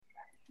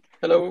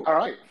Hello. All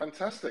right,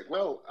 fantastic.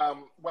 Well,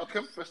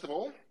 welcome, first of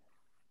all.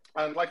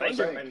 And like I was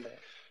Thank you. saying, And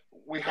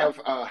we yeah, have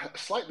a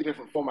slightly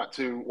different format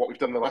to what we've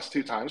done the last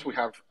two times. We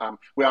are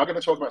going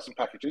to talk about some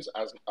packages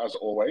as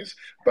always,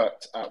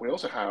 but we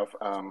also have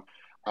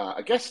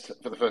a guest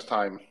for the first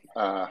time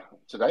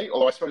today.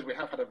 Although I suppose we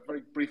have had a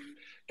very brief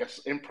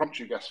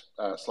impromptu guest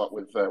slot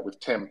with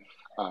Tim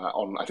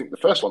on I think the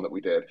first one that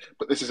we did.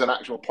 But this is an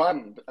actual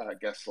planned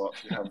guest slot.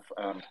 We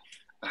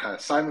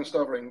have Simon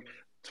Stavring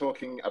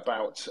talking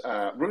about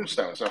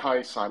Runestone. So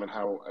hi, Simon.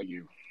 How are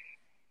you?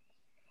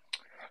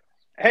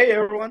 hey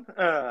everyone,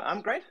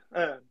 I'm great.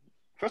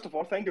 First of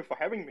all, thank you for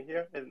having me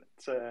here.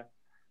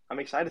 I'm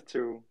excited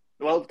to.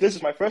 Well, this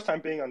is my first time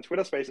being on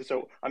Twitter Spaces,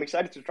 so I'm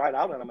excited to try it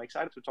out, and I'm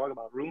excited to talk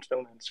about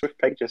Runestone and Swift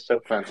packages. So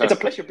it's a Fantastic.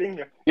 pleasure being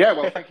here. Yeah,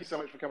 well, thank you so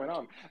much for coming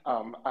on.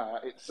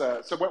 It's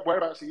so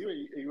whereabouts are you?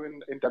 Are you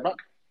in Denmark?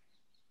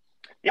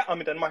 Yeah, I'm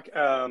in Denmark.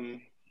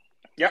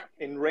 Yeah,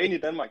 in rainy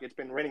Denmark. It's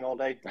been raining all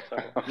day, so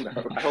Oh no.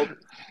 I hope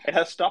it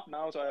has stopped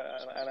now.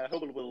 And I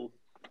hope it will.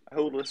 I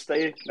hope it will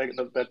stay. Like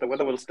that the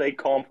weather will stay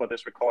calm for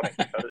this recording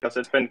because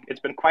it's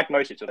been quite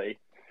noisy today.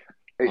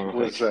 All It right.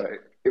 was uh,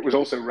 it was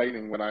also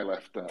raining when I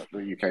left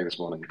the UK this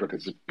morning, but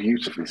it's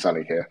beautifully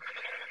sunny here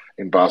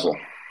in Basel.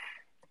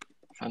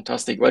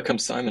 Fantastic. Welcome,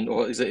 Simon.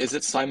 Or is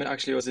it Simon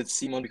actually, or is it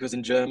Simon? Because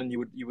in German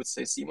you would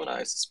say Simon.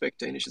 I suspect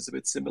Danish is a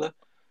bit similar.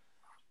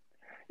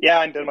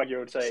 Yeah, in Denmark you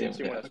would say Simon,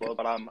 Simon yeah, as okay. well,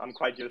 but I'm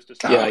quite used to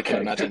Yeah, saying I can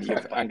Okay. imagine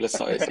you've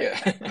anglicized, yeah.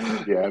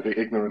 Yeah, the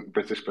ignorant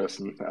British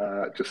person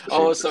just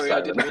Oh, assumes it's sorry, I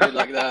Simon. didn't mean it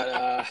like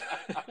that.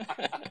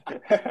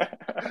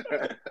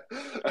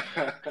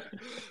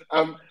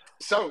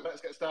 So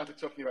let's get started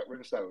talking about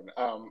Runestone.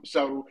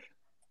 So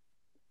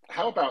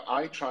how about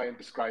I try and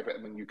describe it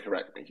and then you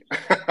correct me?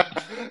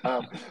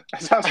 um,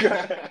 Sounds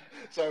good.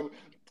 so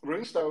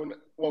Runestone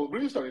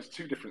is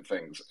two different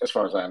things as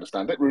far as I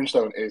understand it.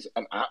 Runestone is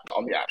an app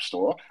on the App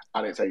Store,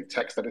 and it's a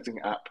text editing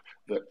app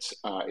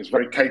that is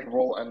very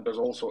capable and does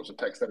all sorts of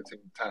text editing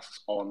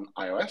tasks on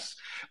iOS.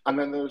 And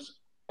then there's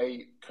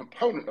a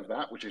component of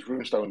that, which is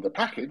Runestone the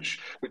package,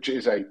 which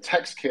is a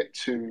text kit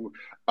to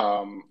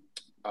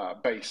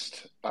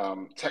based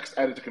text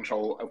editor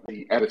control of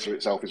the editor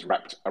itself is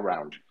wrapped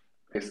around.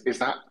 Is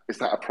that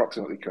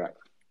approximately correct?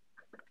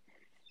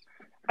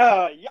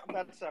 Yeah,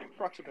 that's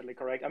approximately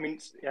correct. I mean,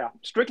 yeah,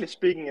 strictly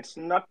speaking, it's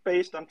not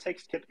based on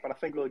TextKit, but I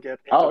think we'll get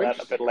into Oh, that a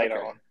interesting. bit later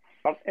Okay. on.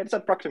 But it's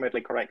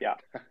approximately correct, yeah.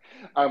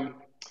 Um,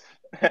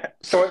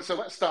 so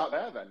let's start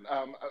there then.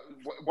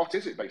 What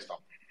is it based on?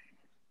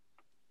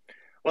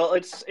 Well,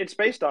 it's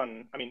based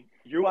on, I mean,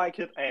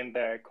 UIKit and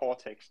core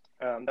text.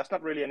 There's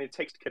not really any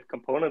TextKit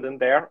component in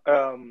there.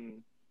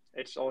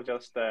 It's all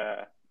just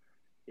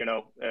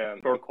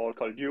protocol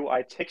called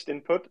UI text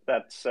input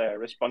that's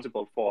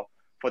responsible for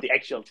the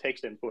actual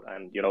text input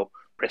and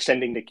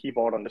presenting the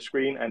keyboard on the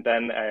screen, and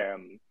then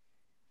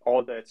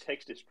all the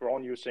text is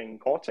drawn using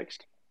core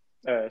text.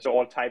 So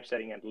all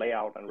typesetting and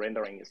layout and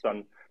rendering is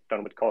done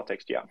with core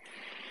text. Yeah.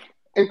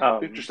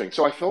 Interesting.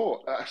 So I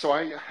thought.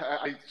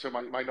 So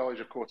my knowledge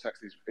of Cortex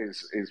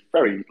is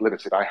very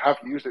limited. I have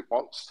used it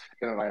once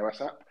in an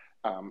iOS app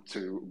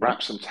to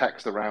wrap some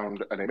text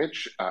around an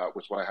image.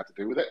 Was what I had to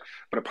do with it.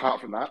 But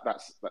apart from that,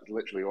 that's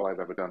literally all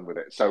I've ever done with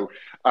it. So,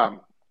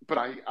 but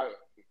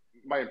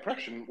my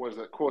impression was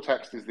that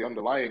Cortex is the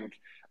underlying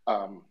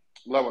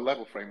lower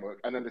level framework,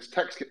 and then this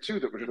TextKit 2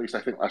 that was released,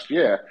 I think, last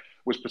year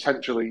was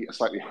potentially a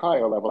slightly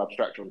higher level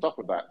abstraction on top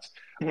of that.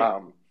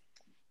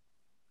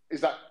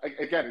 Is that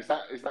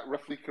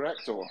roughly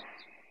correct, or?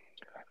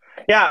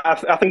 Yeah,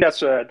 I think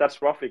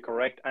that's roughly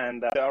correct.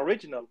 And the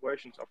original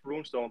versions of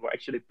Runestone were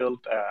actually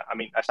built. I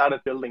mean, I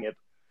started building it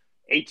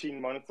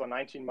 18 months or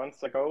 19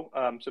 months ago.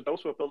 So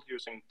those were built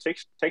using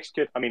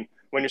TextKit. I mean,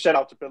 when you set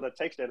out to build a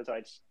text editor,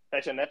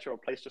 that's a natural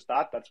place to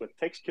start. That's with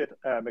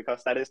TextKit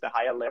because that is the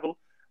higher level.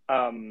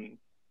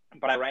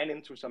 But I ran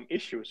into some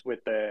issues with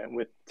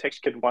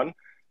TextKit 1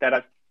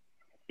 that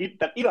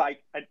either I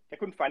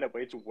couldn't find a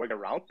way to work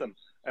around them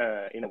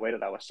in a way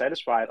that I was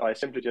satisfied, or I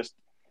simply just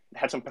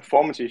had some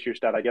performance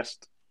issues that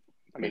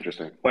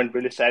weren't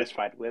really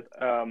satisfied with.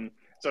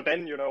 So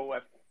then,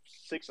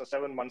 6 or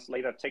 7 months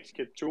later,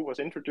 TextKit 2 was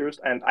introduced,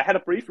 and I had a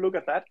brief look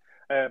at that,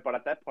 but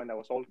at that point I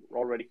was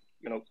already,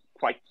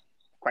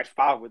 quite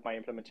far with my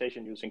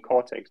implementation using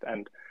Cortex,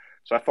 and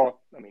so I thought,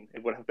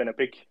 it would have been a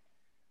big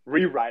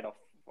rewrite of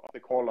the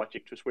core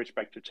logic to switch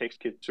back to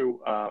TextKit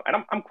 2,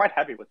 and I'm quite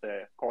happy with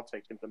the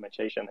Cortex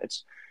implementation.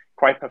 It's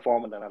quite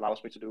performant and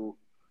allows me to do,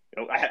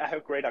 I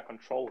have greater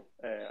control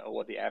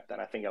over the app than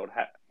I think I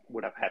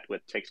would have had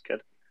with TextKit.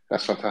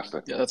 That's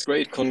fantastic. Yeah, that's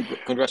great.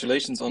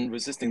 Congratulations on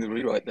resisting the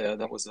rewrite there.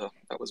 That was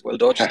well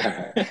dodged.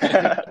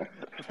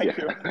 Thank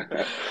you.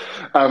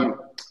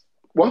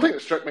 One thing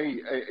that struck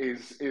me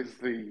is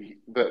the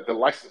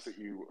license that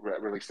you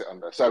released it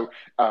under. So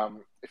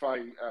if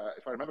I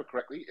remember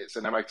correctly, it's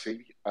an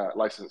MIT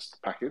licensed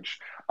package,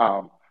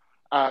 and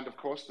of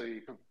course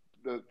the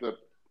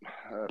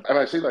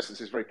MIT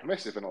license is very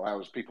permissive and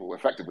allows people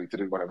effectively to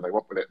do whatever they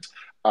want with it.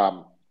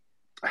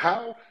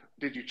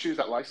 did you choose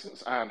that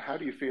license? And how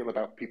do you feel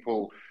about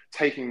people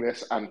taking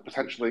this and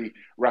potentially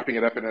wrapping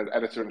it up in an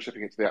editor and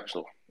shipping it to the App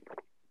Store?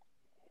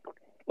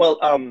 Well,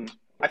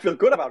 I feel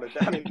good about it.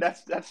 I mean,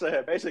 that's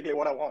basically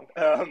what I want.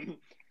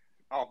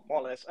 More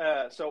or less.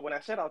 So when I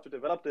set out to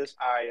develop this,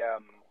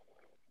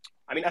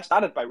 I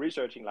started by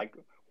researching like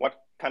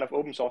what kind of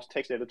open source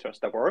text editors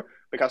there were,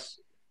 because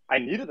I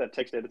needed a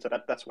text editor.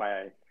 That's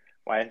why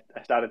I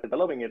started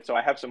developing it. So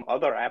I have some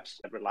other apps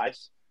that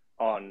relies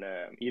on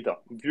either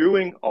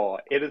viewing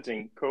or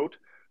editing code,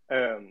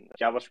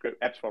 JavaScript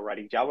apps for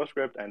writing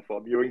JavaScript and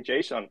for viewing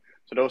JSON.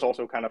 So those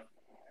also kind of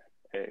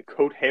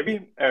code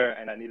heavy,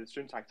 and I needed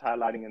syntax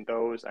highlighting in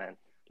those and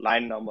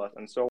line numbers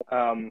and so.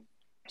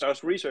 So I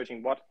was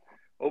researching what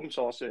open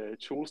source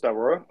tools there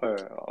were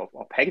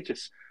or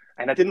packages,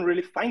 and I didn't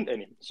really find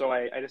any. So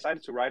I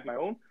decided to write my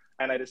own,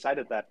 and I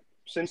decided that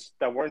since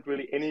there weren't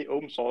really any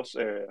open source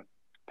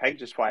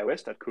packages for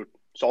iOS that could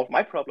solve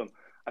my problem,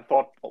 I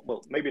thought,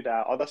 well, maybe there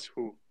are others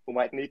who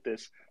might need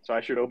this, so I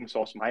should open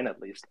source mine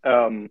at least.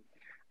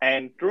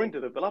 And during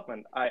the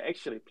development, I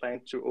actually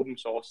planned to open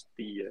source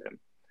the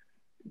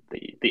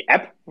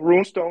app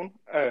Runestone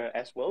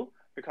as well,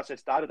 because it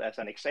started as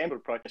an example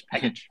project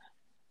package.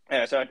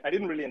 So I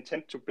didn't really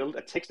intend to build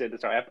a text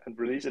editor app and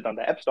release it on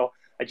the App Store.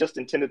 I just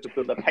intended to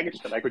build a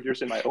package that I could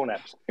use in my own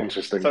apps.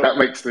 Interesting. So that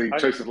makes the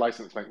choice of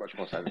license make much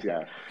more sense.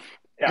 Yeah.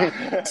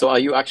 Yeah. So are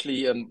you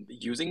actually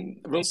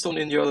using Runestone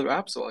in your other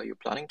apps, or are you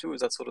planning to?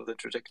 Is that sort of the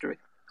trajectory?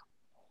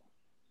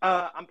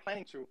 I'm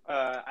planning to.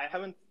 I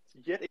haven't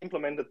yet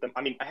implemented them.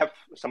 I mean, I have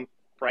some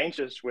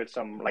branches with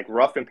some like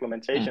rough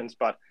implementations,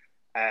 but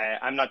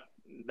I'm not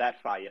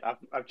that far yet.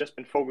 I've just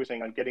been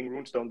focusing on getting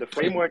Runestone, the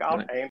framework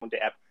out, and on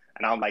the app,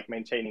 and I'm like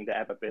maintaining the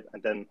app a bit,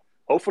 and then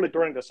hopefully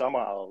during the summer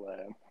I'll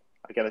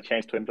get a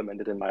chance to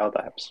implement it in my other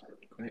apps.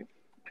 Great.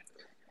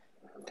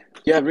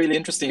 Yeah, really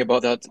interesting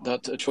about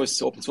that choice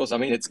to open source. I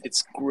mean,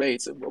 it's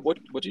great. What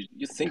do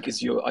you think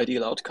is your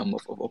ideal outcome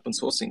of open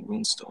sourcing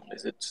Runestone?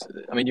 Is it?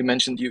 I mean, you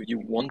mentioned you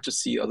want to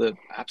see other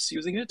apps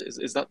using it.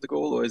 Is that the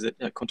goal, or is it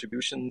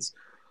contributions?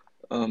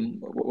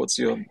 What's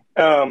your?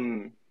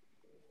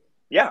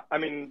 Yeah, I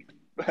mean,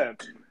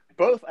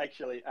 both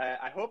actually.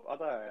 I hope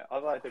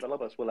other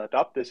developers will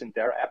adopt this in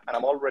their app, and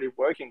I'm already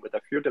working with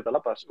a few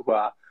developers who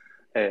are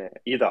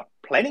either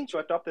planning to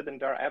adopt it in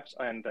their apps,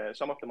 and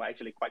some of them are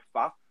actually quite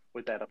far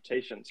with the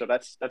adaptation. So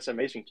that's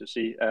amazing to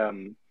see.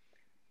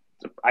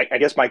 So I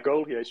guess my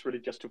goal here is really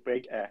just to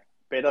make a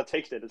better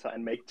text editor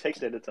and make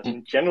text editors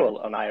in general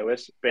on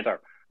iOS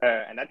better.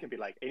 And that can be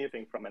like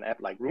anything from an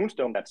app like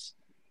Runestone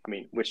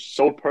which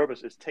sole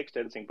purpose is text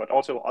editing, but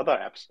also other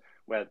apps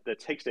where the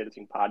text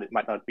editing part, it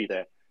might not be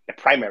the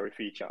primary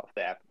feature of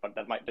the app, but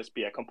that might just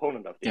be a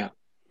component of the app.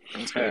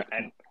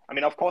 And I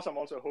mean, of course, I'm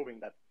also hoping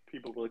that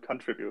people will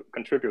contribute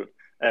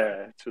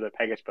to the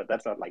package, but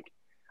that's not like,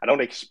 I don't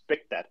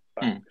expect that.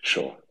 But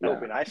sure, that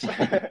would be nice.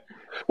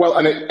 Well,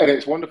 and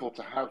it's wonderful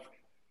to have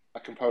a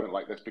component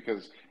like this,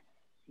 because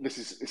this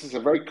is a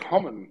very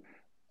common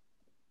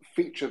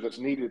feature that's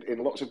needed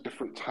in lots of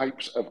different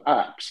types of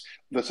apps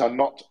that are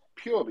not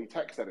purely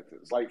text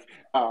editors. Like,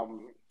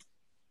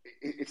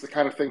 it's the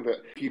kind of thing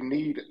that if you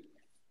need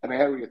an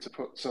area to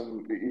put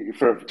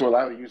to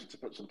allow a user to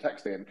put some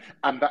text in,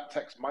 and that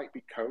text might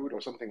be code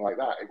or something like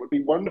that, it would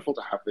be wonderful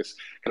to have this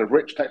kind of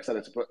rich text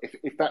editor. But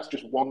if that's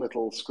just one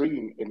little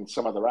screen in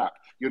some other app,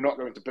 you're not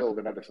going to build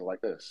an editor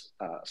like this.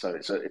 So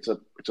it's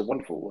a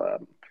wonderful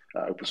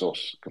open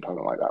source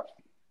component like that.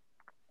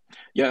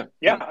 Yeah.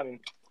 I mean,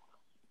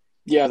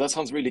 yeah, that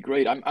sounds really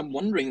great. I'm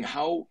wondering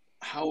how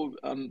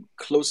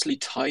closely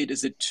tied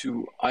is it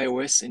to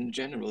iOS in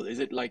general? Is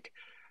it like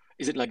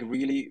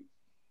really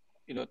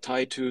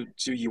tied to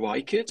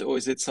UIKit, or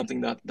is it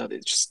something that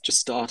it just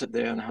started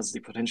there and has the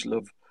potential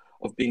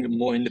of being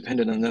more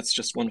independent, and that's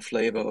just one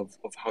flavor of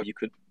how you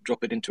could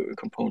drop it into a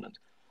component?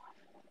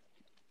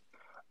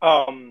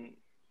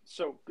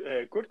 So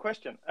good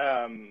question.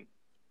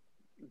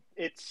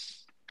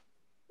 It's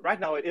right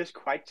now it is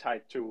quite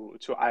tied to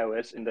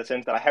iOS in the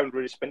sense that I haven't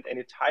really spent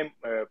any time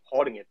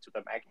porting it to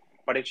the Mac,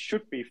 but it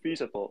should be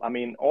feasible. I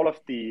mean, all of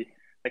the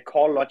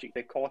core logic,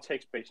 the core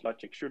text-based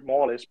logic should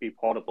more or less be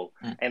portable.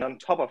 And on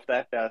top of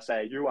that, there's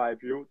a UI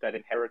view that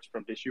inherits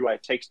from this UI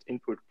text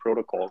input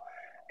protocol.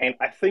 And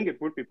I think it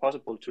would be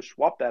possible to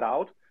swap that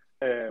out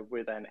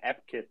with an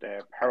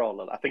AppKit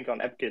parallel. I think on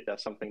AppKit,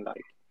 there's something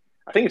like,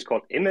 I think it's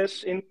called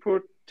NS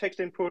input, text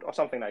input, or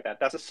something like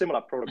that. That's a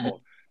similar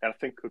protocol that I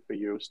think could be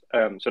used.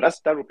 So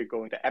that would be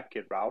going the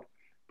AppKit route.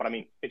 But I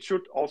mean, it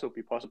should also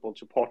be possible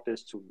to port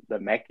this to the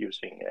Mac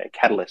using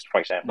Catalyst, for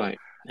example. Right.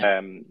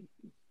 Yeah.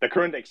 The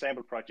current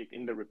example project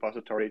in the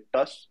repository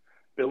does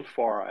build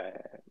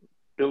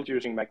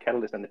using Mac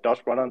Catalyst, and it does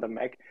run on the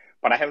Mac,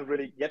 but I haven't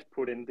really yet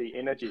put in the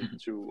energy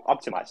to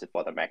optimize it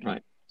for the Mac.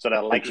 Right. So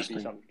there'll likely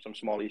be some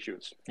small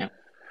issues. Yeah.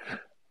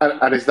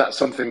 And is that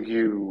something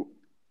you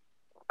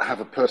have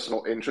a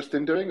personal interest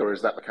in doing, or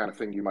is that the kind of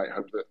thing you might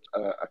hope that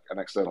an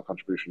external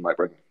contribution might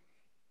bring?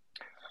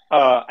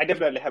 I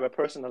definitely have a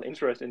personal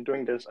interest in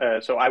doing this.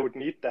 So I would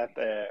need that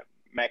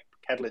Mac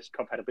Catalyst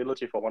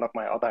compatibility for one of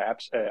my other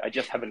apps. I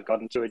just haven't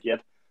gotten to it yet.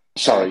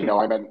 Sorry, no,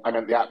 I meant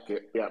the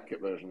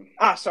AppKit version.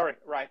 Sorry,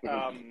 right.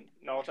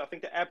 No, so I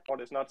think the app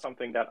port is not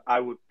something that I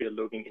would be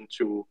looking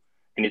into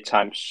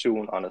anytime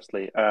soon,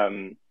 honestly.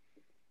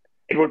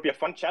 It would be a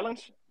fun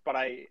challenge, but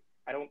I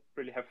don't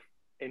really have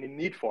any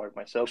need for it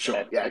myself. Sure,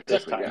 at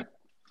this time.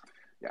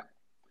 Yeah,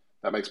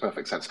 that makes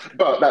perfect sense.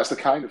 But that's the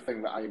kind of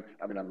thing that I'm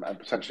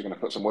potentially going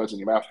to put some words in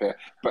your mouth here,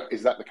 but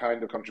is that the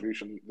kind of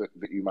contribution that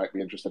you might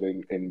be interested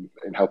in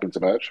helping to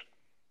merge?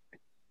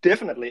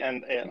 Definitely,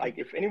 and like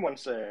if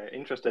anyone's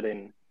interested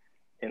in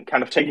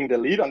kind of taking the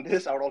lead on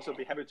this, I would also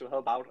be happy to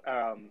help out.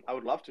 I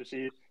would love to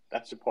see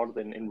that supported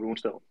in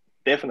Runestone.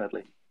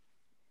 Definitely.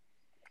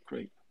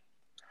 Great.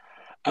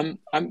 I'm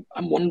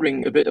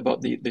wondering a bit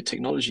about the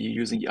technology you're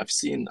using. I've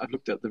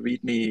looked at the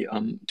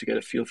README to get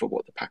a feel for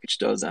what the package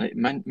does, and it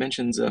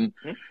mentions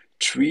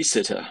Tree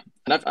Sitter,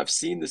 and I've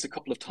seen this a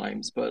couple of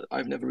times, but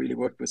I've never really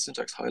worked with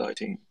syntax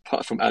highlighting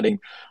apart from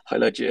adding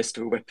highlight.js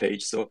to a web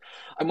page. So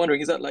I'm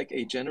wondering, is that like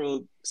a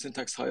general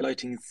syntax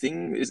highlighting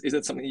thing? Is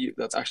it something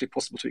that's actually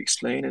possible to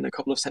explain in a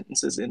couple of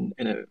sentences in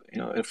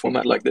a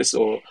format like this,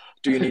 or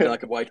do you need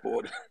like a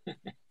whiteboard?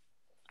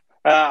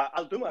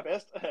 I'll do my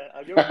best.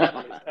 I'll give it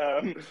my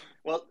best.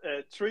 Well,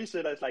 Tree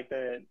Sitter is like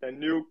the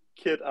new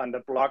kid on the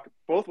block,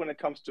 both when it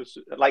comes to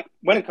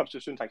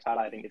syntax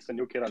highlighting, it's the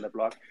new kid on the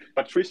block.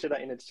 But Tree Sitter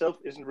in itself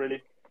isn't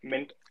really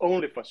meant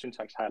only for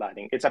syntax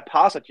highlighting. It's a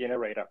parser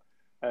generator,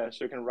 so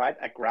you can write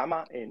a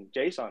grammar in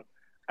JSON,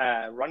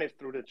 run it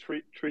through the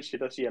Tree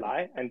Sitter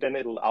CLI, and then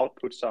it'll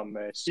output some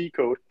C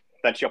code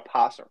that's your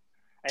parser.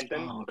 And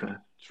then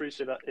Tree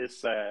Sitter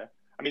is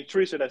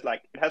Tree Sitter is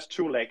like, it has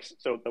two legs.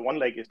 So the one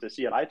leg is the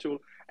CLI tool,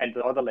 and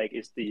the other leg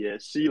is the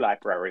C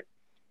library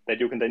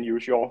that you can then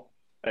use your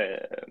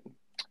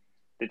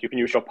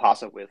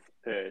parser with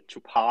to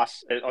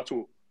parse or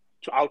to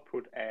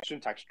output a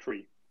syntax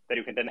tree that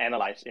you can then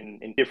analyze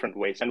in different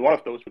ways. And one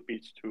of those would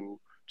be to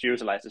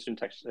utilize the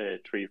syntax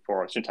tree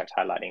for syntax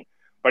highlighting,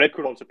 but it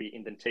could also be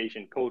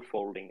indentation, code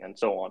folding, and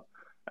so on.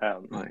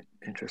 Right,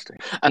 interesting.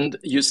 And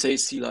you say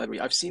C library.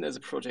 I've seen there's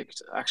a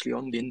project actually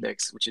on the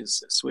index, which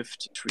is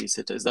Swift Tree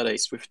Sitter. Is that a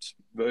Swift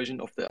version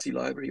of the C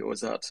library, or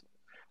is that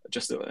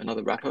just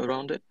another wrapper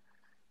around it?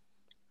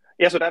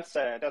 Yeah, so that's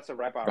a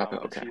wrapper around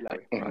the C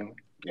library. Right.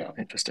 Yeah,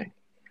 interesting.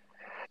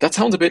 That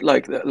sounds a bit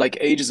like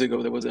ages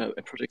ago there was a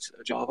project,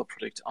 a Java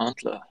project,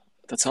 Antler.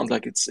 That sounds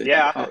like it's is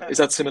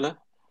that similar?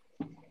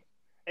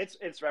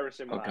 It's very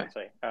similar, I'd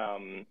say.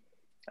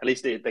 At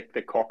least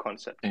the core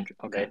concept,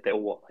 the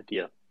overall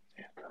idea.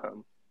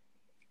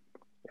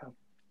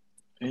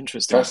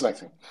 Interesting.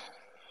 Fascinating.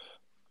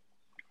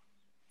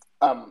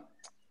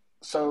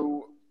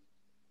 So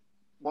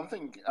one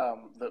thing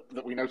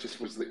that we noticed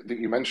was that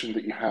you mentioned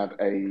that you had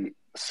a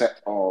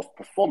set of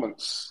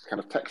performance kind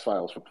of text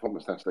files for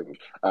performance testing.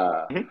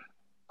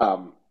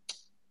 Can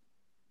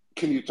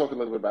you talk a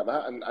little bit about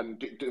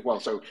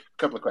that? So a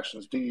couple of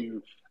questions. Do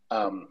you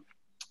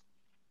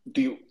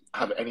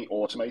have any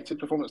automated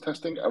performance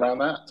testing around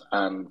that?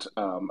 And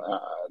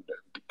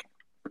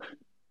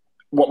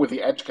what were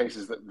the edge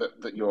cases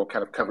that you're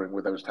kind of covering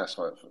with those test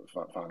files?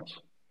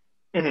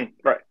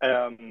 Right.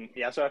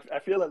 So I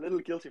feel a little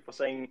guilty for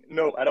saying,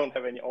 no, I don't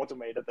have any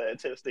automated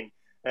testing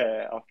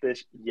of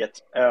this yet.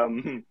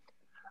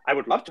 I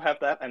would love to have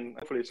that, and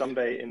hopefully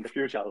someday in the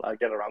future I'll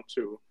get around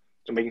to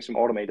making some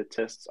automated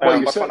tests.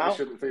 Well, you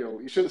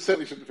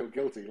certainly shouldn't feel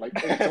guilty. Like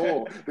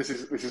this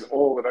is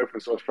all an open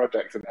source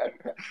project, and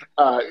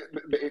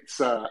it's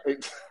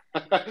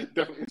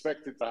definitely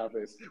expected to have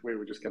this. We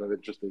were just kind of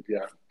interested,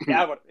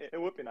 Yeah, but it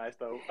would be nice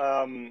though.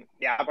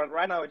 But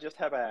right now I just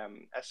have a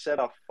set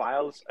of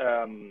files,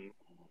 and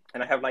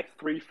I have like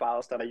 3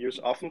 files that I use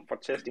often for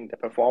testing the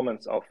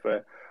performance of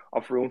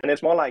Rune, and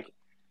it's more like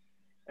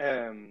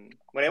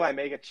whenever I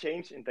make a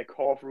change in the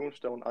core of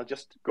Runestone, I'll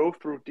just go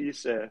through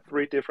these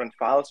 3 different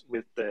files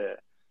with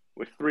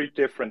 3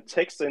 different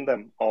texts in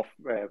them of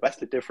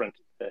vastly different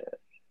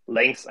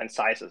lengths and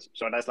sizes.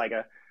 So that's like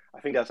I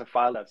think there's a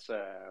file that's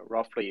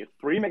roughly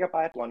 3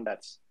 megabyte, one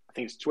that's, I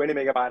think it's 20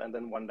 megabyte, and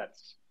then one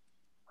that's,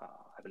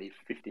 I believe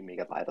 50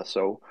 megabyte or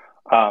so.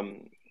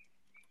 And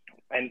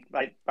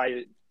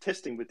by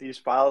testing with these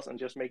files and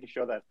just making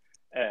sure that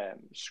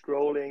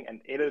scrolling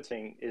and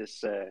editing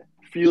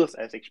feels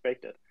as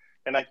expected,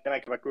 and I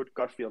have a good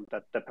gut feel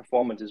that the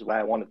performance is where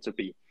I want it to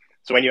be.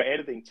 So when you're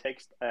editing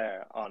text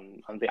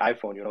on the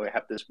iPhone, you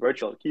have this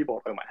virtual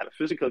keyboard, or you might have a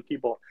physical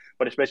keyboard,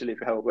 but especially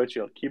if you have a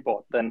virtual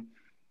keyboard, then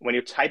when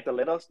you type the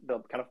letters,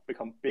 they'll kind of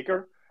become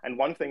bigger. And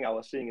one thing I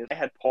was seeing is I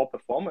had poor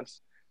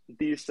performance.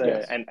 These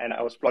and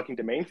I was blocking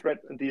the main thread,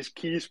 and these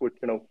keys would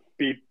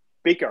be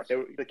bigger.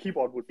 The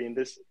keyboard would be in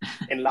this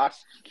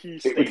enlarged key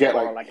state, would get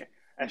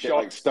a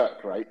short,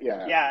 stuck, right?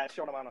 Yeah, a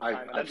short amount of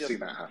time. I've seen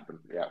that happen.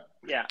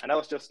 Yeah, and that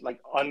was just like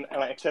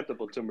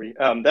unacceptable to me.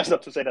 That's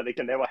not to say that it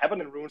can never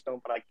happen in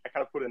Runestone, but I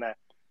kind of put in a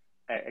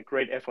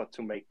great effort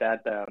to make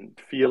that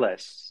feel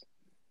as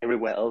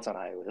everywhere else on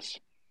iOS.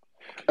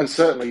 And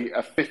certainly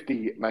a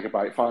 50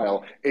 megabyte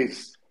file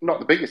is not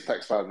the biggest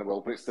text file in the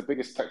world, but it's the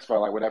biggest text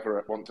file I would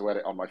ever want to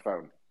edit on my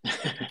phone.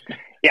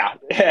 Yeah,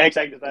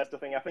 exactly. That's the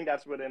thing. I think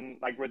that's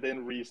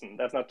within reason.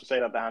 That's not to say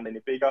that there aren't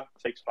any bigger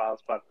text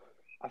files, but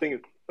I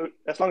think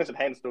as long as it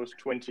handles those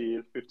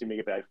 20, 50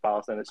 megabyte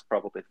files, then it's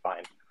probably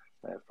fine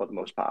for the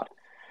most part.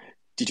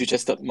 Did you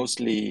test that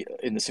mostly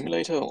in the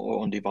simulator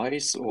or on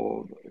device,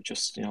 or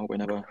just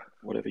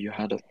whatever you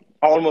had?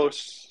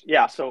 Almost,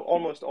 yeah. So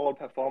almost all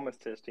performance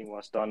testing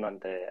was done on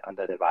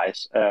the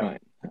device.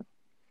 Right.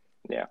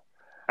 Yeah.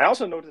 I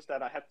also noticed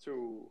that I had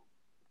to,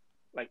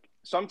 like,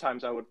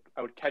 sometimes I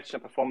would catch some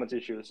performance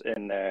issues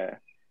in the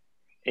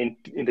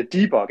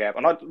debug app,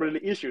 or not really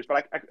issues,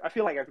 but I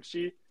feel like I could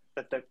see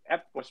that the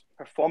app was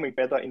performing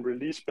better in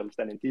release builds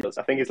than in debugs.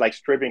 I think it's like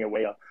stripping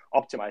away or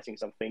optimizing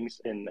some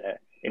things in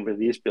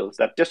release builds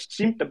that just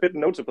seemed a bit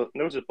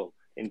noticeable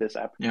in this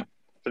app. Yeah.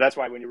 So that's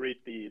why when you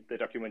read the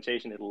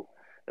documentation, it'll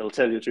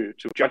tell you to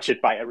judge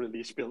it by a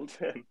release build,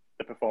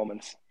 the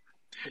performance.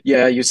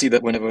 Yeah, you see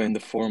that whenever in the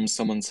forums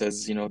someone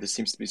says, this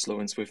seems to be slow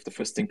in Swift, the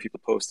first thing people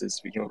post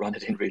is, run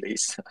it in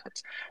release.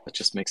 That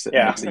just makes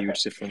a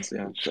huge difference.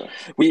 Yeah, sure.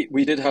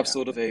 We did have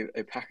sort of a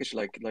package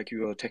like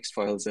your text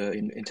files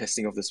in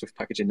testing of the Swift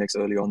package index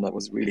early on that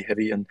was really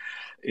heavy, and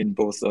in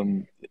both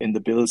in the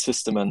build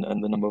system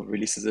and the number of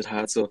releases it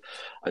had. So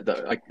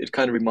it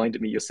kind of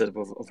reminded me yourself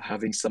of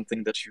having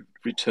something that you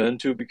return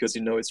to, because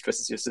it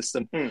stresses your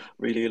system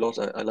really a lot.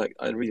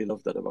 I really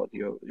love that about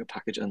your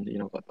package, and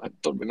I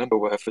don't remember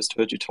where I first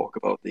heard you talk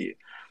about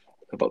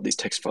these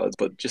text files,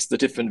 but just the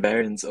different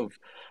variants of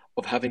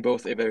having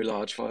both a very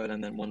large file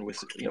and then one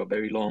with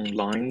very long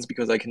lines,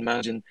 because I can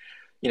imagine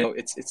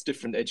it's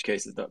different edge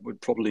cases that would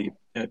probably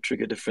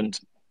trigger different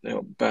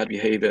bad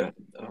behavior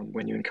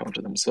when you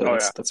encounter them. So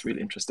that's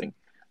really interesting.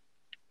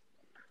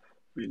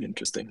 Really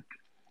interesting.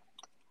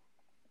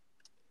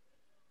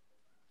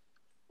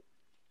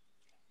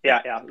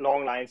 Yeah.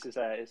 Long lines is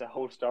a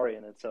whole story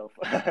in itself.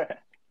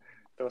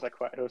 Those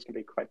can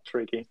be quite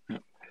tricky. Yeah.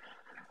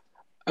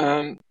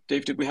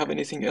 Dave, did we have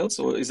anything else,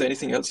 or is there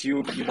anything else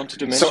you wanted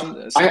to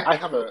mention? So I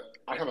have a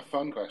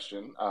fun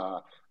question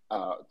to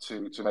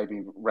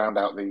maybe round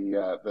out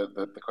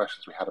the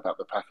questions we had about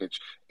the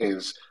package.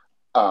 Is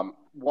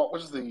what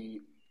was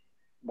the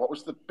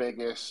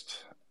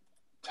biggest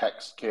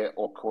TextKit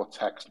or core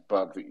text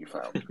bug that you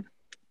found?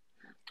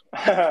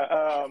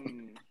 I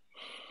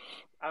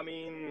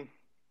mean,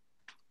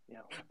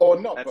 yeah. Or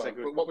not bug,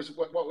 but what was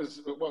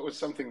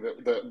something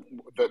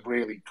that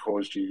really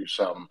caused you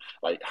some,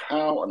 like,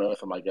 how on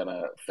earth am I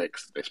gonna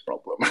fix this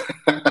problem?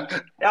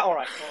 Yeah, all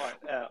right.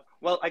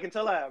 Well, I can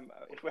tell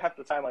if we have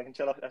the time, I can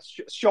tell a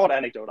short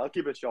anecdote. I'll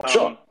keep it short.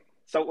 Sure.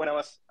 So when I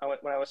was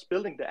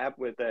building the app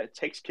with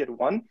TextKit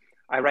 1,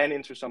 I ran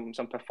into some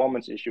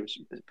performance issues.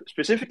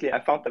 Specifically, I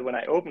found that when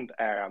I opened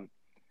when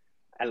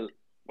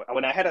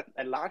I had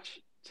a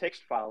large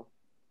text file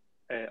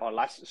or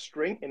large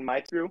string in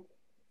my view,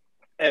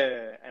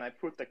 and I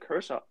put the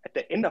cursor at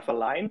the end of a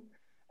line,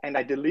 and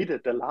I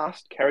deleted the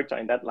last character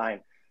in that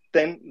line,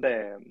 then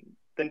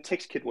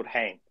TextKit would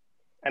hang,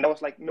 and there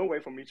was like no way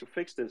for me to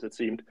fix this. It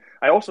seemed.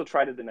 I also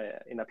tried it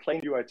in a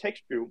plain UI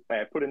text view, where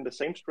I put in the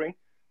same string,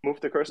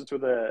 moved the cursor to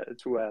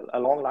a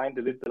long line,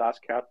 delete the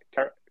last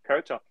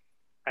character,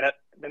 and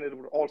then it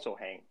would also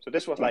hang. So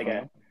this was like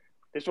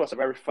this was a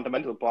very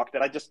fundamental bug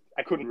that I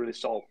couldn't really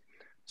solve.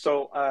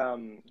 So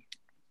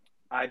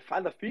I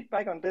filed a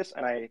feedback on this,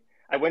 and I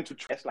went to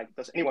test, like,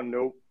 does anyone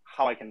know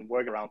how I can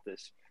work around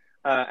this?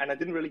 And I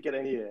didn't really get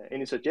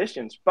any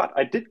suggestions, but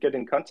I did get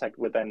in contact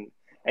with an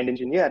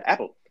engineer at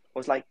Apple. I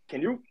was like,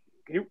 can you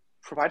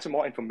provide some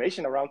more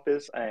information around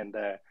this? And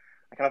I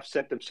kind of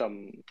sent them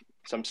some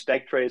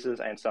stack traces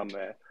and some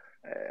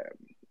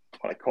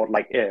what I call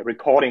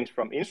recordings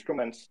from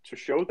instruments to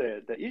show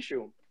the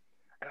issue.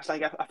 And I was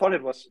like, I thought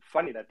it was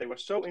funny that they were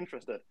so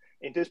interested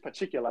in this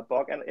particular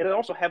bug. And it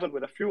also happened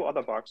with a few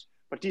other bugs,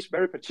 but these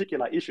very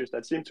particular issues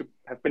that seem to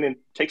have been in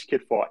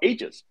TextKit for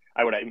ages,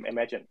 I would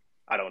imagine.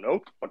 I don't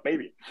know, but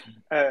maybe.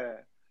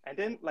 And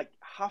then, like,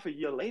 half a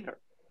year later,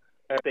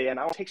 they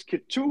announced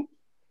TextKit 2.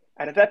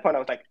 And at that point, I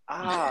was like,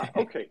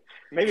 okay,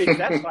 maybe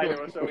that's why they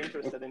were so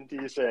interested in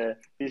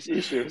these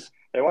issues.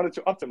 They wanted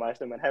to optimize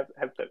them and have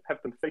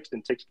them fixed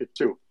in TextKit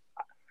 2,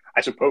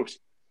 I suppose.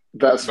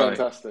 That's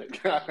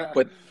fantastic.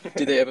 But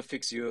did they ever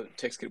fix your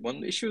TextKit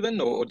 1 issue then,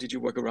 or did you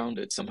work around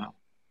it somehow?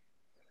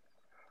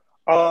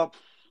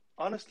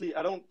 Honestly,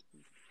 I don't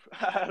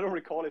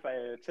recall if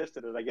I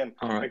tested it again.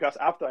 Right. Because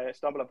after I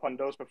stumbled upon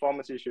those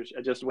performance issues,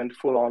 I just went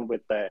full on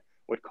with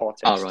core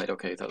text. Oh, right.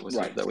 Okay, that was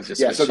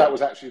just so that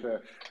was actually the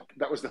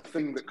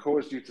thing that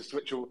caused you to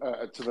switch to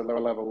the lower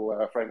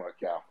level framework.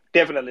 Yeah,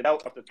 definitely, that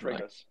was the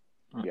triggers.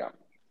 Right. Yeah.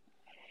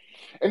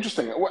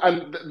 Interesting.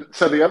 And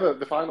so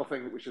the final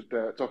thing that we should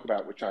talk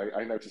about, which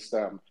I noticed,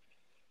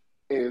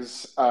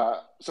 is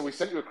so we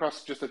sent you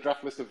across just a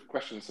draft list of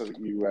questions so that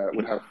you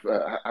would have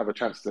a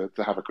chance to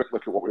have a quick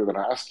look at what we were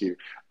going to ask you.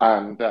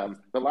 And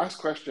the last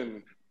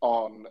question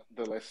on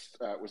the list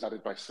was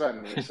added by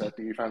Sven, which said,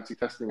 "Do you fancy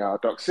testing our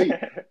DocC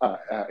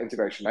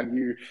integration?"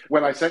 And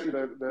when I sent you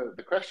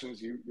the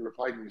questions, you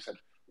replied and you said,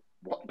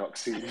 what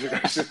Doxy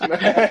integration?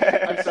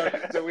 And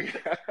so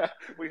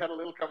we had a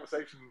little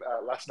conversation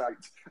last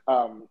night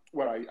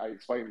where I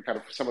explained kind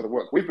of some of the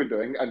work we've been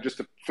doing, and just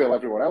to fill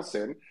everyone else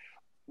in,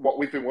 what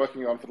we've been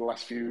working on for the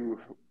last few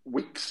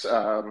weeks,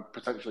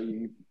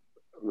 potentially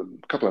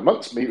a couple of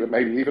months,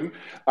 maybe even,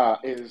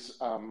 is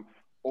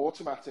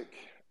automatic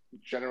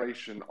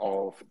generation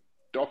of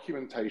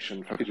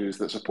documentation for packages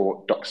that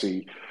support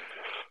Doxy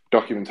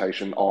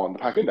documentation on the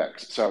package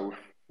index. So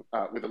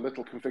with a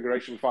little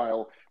configuration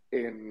file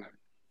in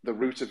the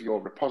root of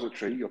your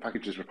repository, your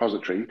packages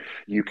repository,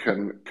 you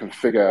can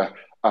configure,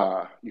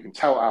 you can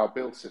tell our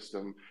build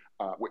system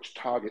which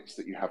targets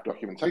that you have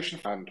documentation,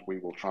 and we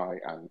will try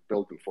and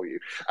build them for you.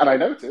 And I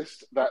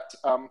noticed that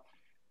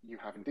you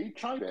have indeed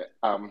tried it.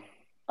 And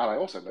I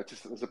also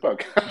noticed that there's a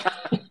bug.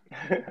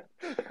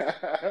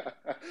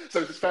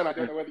 So, Sven, I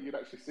don't know whether you'd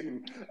actually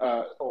seen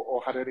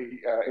or had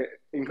any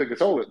inkling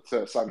at all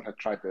that Simon had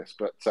tried this,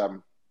 but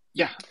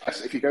yeah.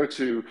 Yes, if you go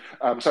to,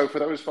 so for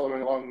those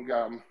following along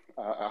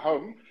at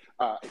home,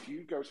 if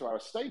you go to our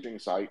staging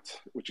site,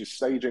 which is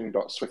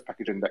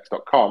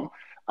staging.swiftpackageindex.com,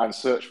 and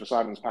search for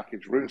Simon's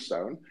package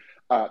Runestone,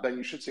 then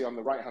you should see on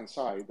the right-hand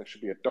side, there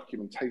should be a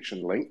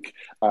documentation link,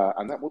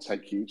 and that will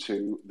take you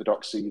to the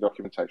Doxy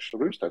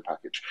documentation of Runestone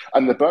package.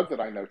 And the bug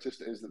that I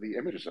noticed is that the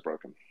images are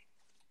broken.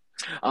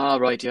 Ah,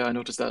 right. Yeah, I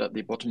noticed that at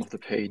the bottom of the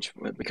page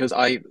because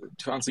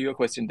to answer your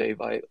question, Dave,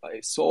 I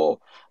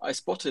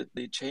spotted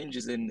the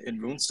changes in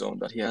Runestone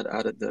that he had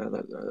added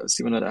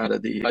Simon had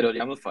added the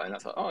 .yaml file. And I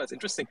thought, oh, it's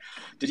interesting.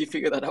 Did he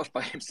figure that out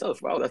by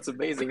himself? Wow, that's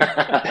amazing.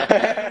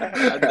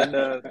 And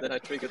then I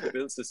triggered the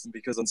build system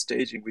because on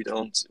staging we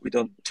don't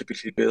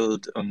typically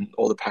build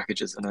all the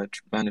packages, and I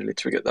manually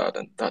triggered that,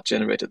 and that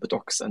generated the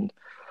docs and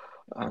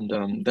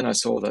then I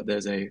saw that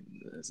there's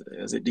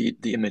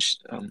the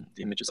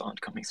images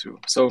aren't coming through.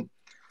 So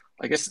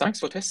I guess thanks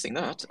for testing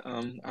that.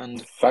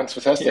 And thanks for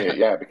testing it,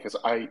 yeah, because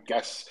I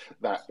guess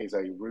that is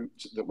a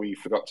route that we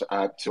forgot to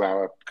add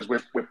to because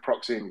we're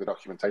proxying the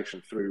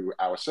documentation through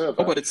our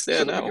server. Oh, but it's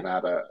there now. We can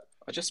add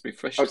I just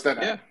refreshed. Oh, it's there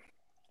now. Yeah.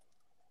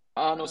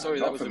 Ah, no, sorry,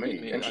 that was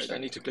me. I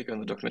need to click on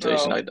the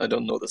documentation. I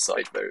don't know the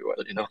site very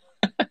well, you know.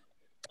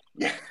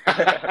 Yeah.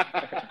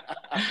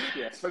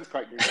 Yeah, Sven's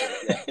quite new to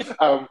it,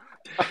 yeah.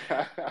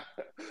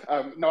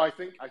 No, I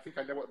think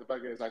I know what the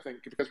bug is. I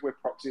think because we're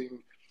proxying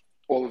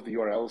all of the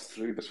URLs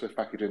through the Swift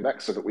package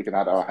index so that we can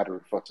add our header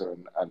and footer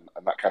and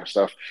that kind of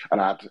stuff,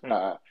 and add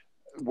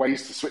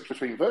ways to switch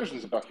between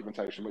versions of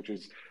documentation, which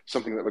is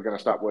something that we're going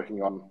to start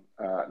working on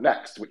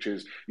next, which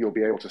is you'll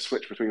be able to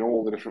switch between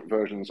all the different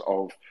versions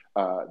of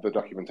the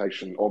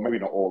documentation, or maybe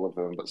not all of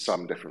them, but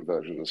some different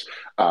versions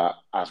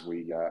as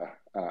we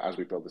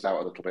build this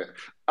out a little bit.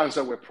 And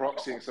so we're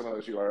proxying some of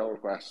those URL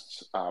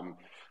requests,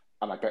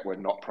 and I bet we're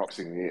not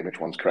proxying the image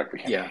ones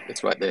correctly. Yeah,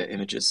 it's right there.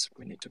 Images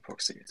we need to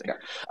proxy, I think.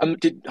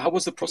 Yeah. How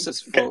was the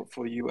process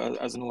for you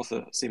as an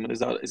author, Simon? Is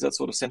that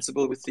sort of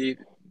sensible with the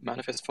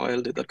manifest file?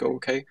 Did that go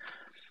okay?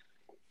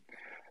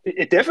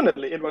 It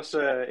definitely. It was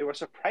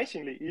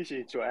surprisingly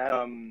easy to add.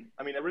 I mean,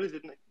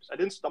 I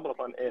didn't stumble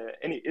upon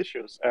any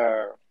issues.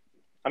 I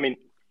mean,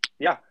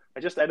 yeah,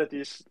 I just added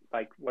these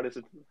 4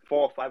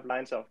 or 5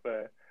 lines of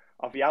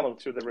YAML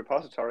to the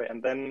repository,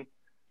 and then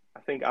I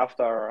think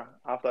after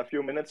a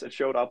few minutes, it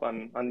showed up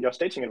on your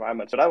staging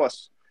environment. So that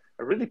was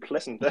a really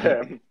pleasant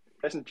journey.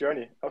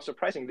 It was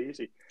surprisingly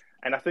easy,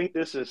 and I think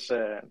this is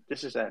a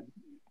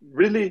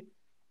really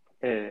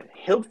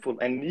helpful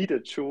and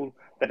needed tool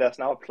that there's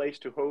now a place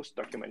to host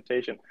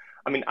documentation.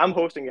 I mean, I'm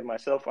hosting it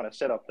myself on a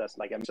setup that's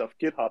like myself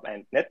GitHub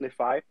and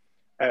Netlify,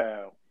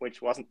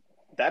 which wasn't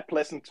that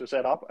pleasant to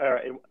set up.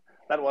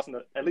 That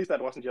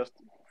wasn't just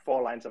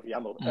 4 lines of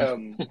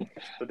YAML.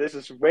 So this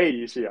is way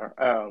easier,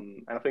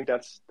 and I think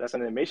that's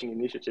an amazing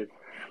initiative.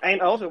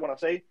 And I also want to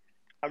say,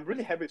 I'm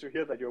really happy to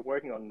hear that you're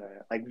working on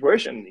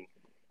versioning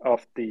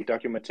of the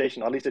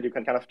documentation, or at least that you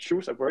can kind of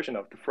choose a version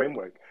of the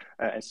framework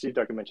and see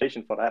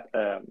documentation for that.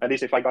 At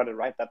least if I got it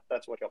right,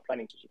 that's what you're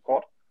planning to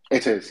support.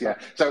 It is, yeah.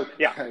 So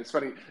yeah, it's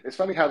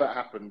funny how that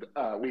happened.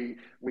 We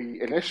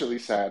initially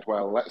said,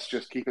 well, let's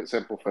just keep it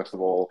simple first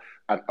of all,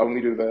 and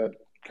only do the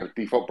kind of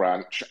default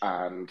branch,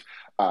 and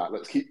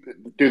let's do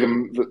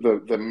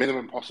the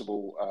minimum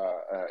possible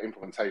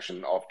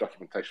implementation of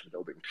documentation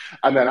building.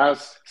 And then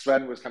as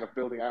Sven was kind of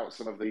building out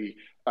some of the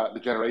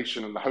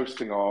generation and the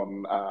hosting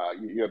on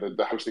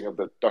the hosting of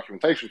the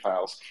documentation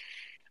files,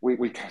 we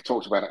kind of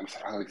talked about it and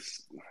said, oh,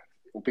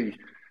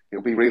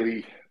 it'll be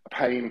really a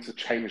pain to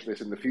change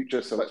this in the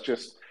future. So let's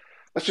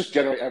just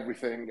generate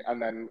everything, and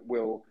then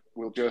we'll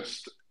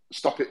just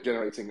stop it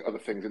generating other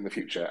things in the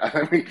future.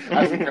 And then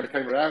as we kind of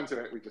came around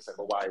to it, we just said,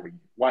 well,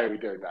 why are we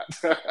doing that?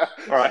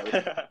 All right.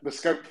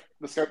 So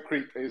the scope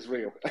creep is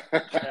real.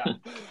 Yeah,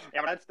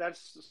 but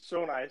that's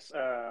so nice.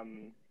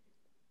 And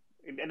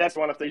that's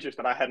one of the issues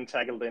that I hadn't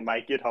tackled in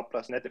my GitHub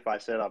plus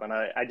Netlify setup. And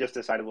I just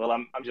decided, well,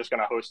 I'm just going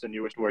to host the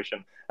newest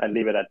version and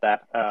leave it at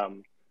that.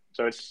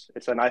 So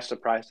it's a nice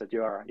surprise that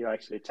you're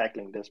actually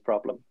tackling this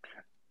problem.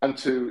 And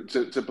to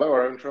blow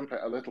our own trumpet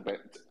a little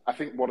bit, I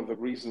think one of the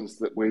reasons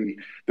that we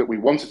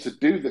wanted to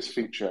do this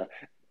feature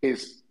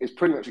is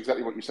pretty much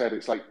exactly what you said.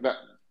 It's like that.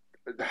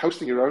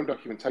 Hosting your own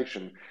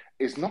documentation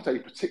is not a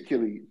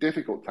particularly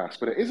difficult task,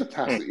 but it is a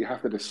task that you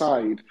have to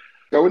decide,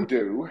 go and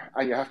do,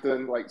 and you have to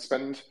then like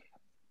spend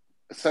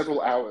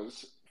several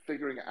hours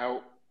figuring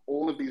out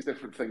all of these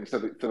different things to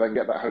then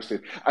get that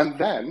hosted. And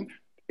then,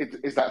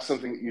 is that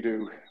something that you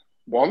do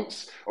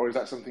once, or is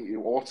that something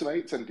you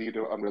automate, and do you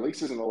do it on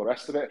releases and all the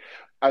rest of it?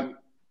 And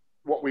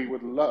what we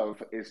would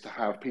love is to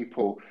have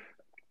people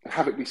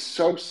have it be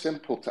so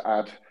simple to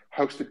add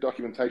hosted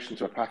documentation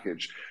to a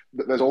package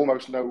that there's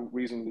almost no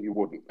reason that you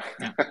wouldn't.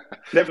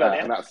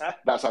 And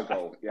that's our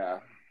goal. Yeah.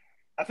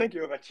 I think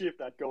you have achieved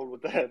that goal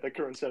with the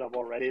current setup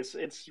already.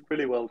 It's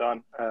really well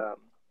done.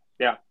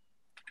 Yeah,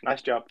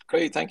 nice job.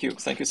 Great, thank you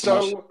so much.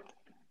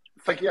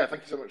 Thank you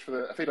so much for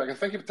the feedback, and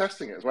thank you for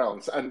testing it as well.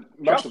 And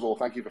most of all,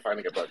 thank you for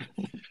finding a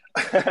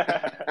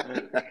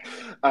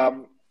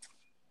bug.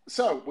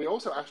 So we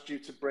also asked you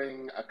to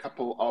bring a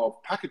couple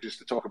of packages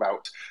to talk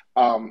about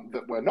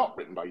that were not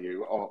written by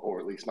you, or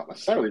at least not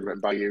necessarily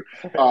written by you.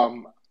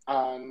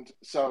 And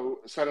so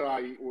Sven and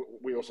I,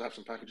 we also have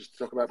some packages to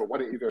talk about, but why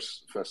don't you go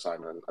first,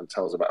 Simon, and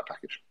tell us about a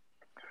package?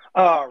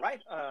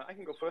 Right, I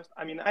can go first.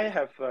 I mean, I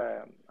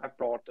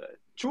brought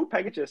two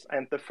packages,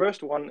 and the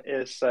first one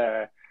is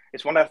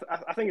one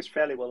I think is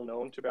fairly well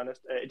known, to be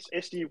honest. It's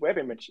SD Web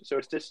Image. So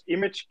it's this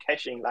image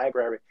caching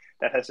library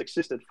that has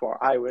existed for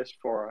iOS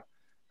for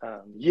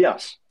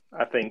years,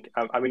 I think.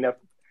 I mean,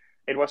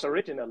 it was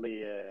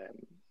originally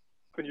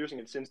been using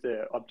it since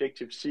the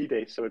Objective-C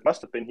days, so it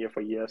must have been here for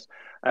years.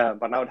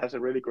 But now it has a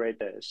really great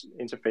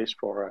interface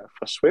for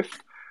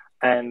Swift,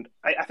 and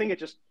I think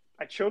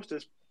I chose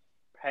this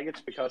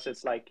package because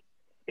it's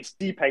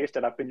the package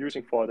that I've been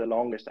using for the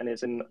longest, and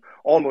it's in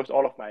almost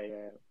all of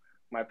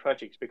my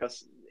projects,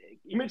 because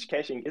image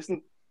caching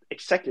isn't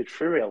exactly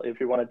trivial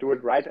if you want to do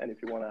it right, and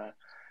if you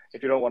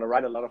don't want to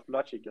write a lot of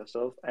logic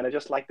yourself. And I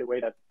just like the way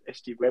that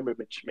SD Web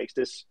Image makes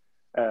this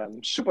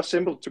super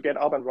simple to get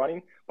up and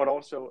running, but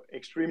also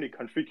extremely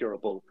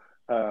configurable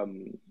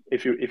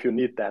if you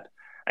need that.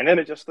 And then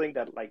I just think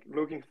that like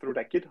looking through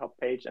that GitHub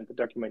page and the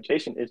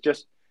documentation is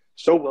just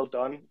so well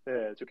done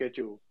to get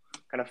you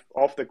kind of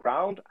off the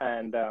ground.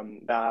 And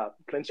there are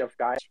plenty of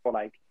guides for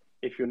like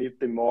if you need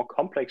the more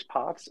complex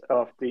parts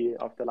of the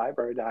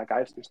library. There are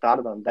guides to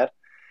start on that.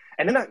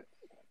 And then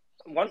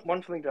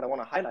one thing that I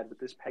want to highlight with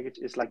this package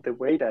is like the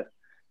way that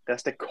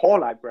there's the core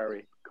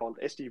library called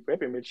SD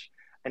Web Image,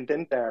 and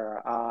then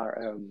there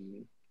are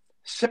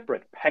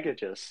separate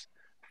packages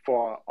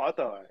for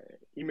other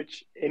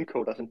image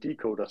encoders and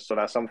decoders. So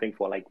there's something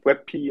for like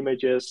WebP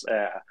images,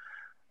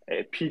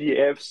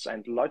 PDFs,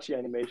 and Logi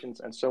animations,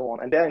 and so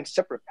on. And they're in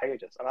separate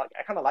packages. And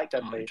I kind of like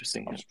that way of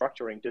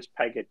structuring this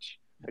package,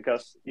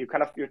 because you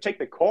take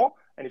the core,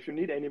 and if you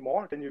need any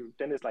more, then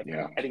it's like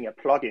adding a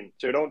plugin,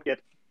 so you don't get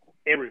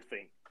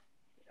everything,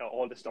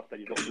 all the stuff that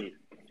you don't need.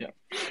 Yeah,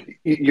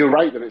 you're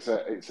right that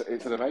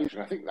it's an amazing.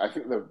 I think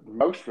the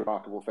most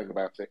remarkable thing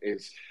about it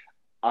is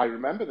I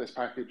remember this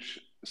package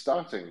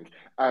starting,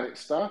 and it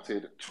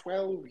started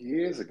 12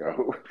 years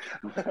ago,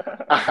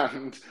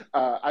 and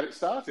it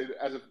started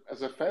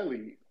as a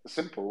fairly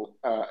simple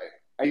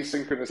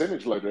asynchronous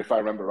image loader, if I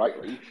remember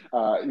rightly.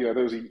 There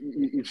was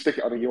you'd stick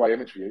it on a UI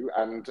image view,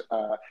 and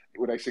it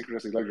would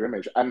asynchronously load your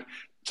image, and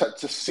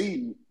to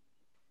see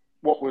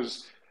what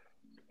was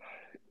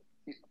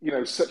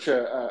such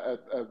a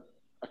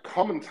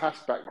common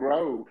task that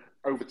grow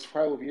over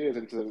 12 years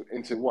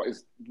into what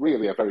is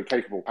really a very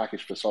capable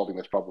package for solving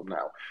this problem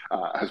now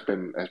has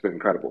been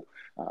incredible.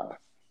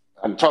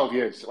 And 12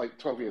 years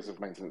of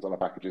maintenance on a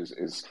package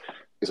is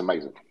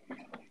amazing.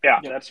 Yeah,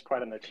 that's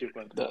quite an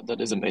achievement.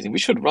 That is amazing. We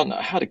should run.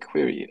 I had a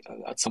query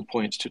at some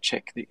point to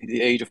check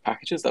the age of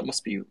packages. That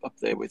must be up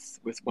there with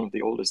one of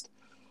the oldest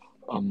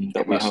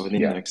that we have in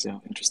Index. Yeah,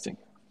 interesting.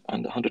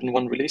 And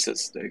 101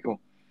 releases. There you go.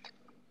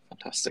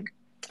 Fantastic.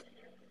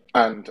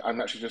 And I'm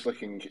actually just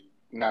looking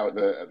now at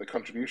the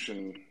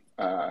contribution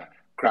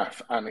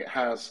graph, and it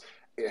has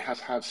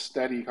had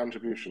steady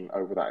contribution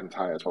over that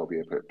entire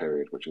 12-year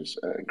period, which is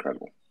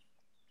incredible.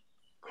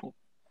 Cool.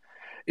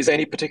 Is there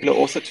any particular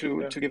author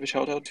to give a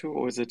shout out to,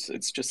 or is it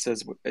just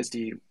says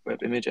SD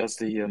Web Image as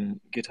the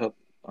GitHub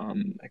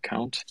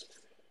account?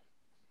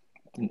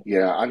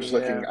 Yeah, I'm just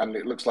looking, and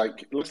it looks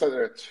like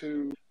there are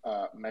two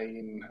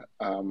main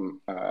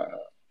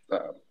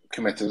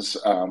committers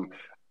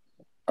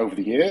over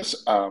the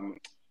years.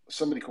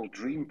 Somebody called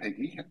Dream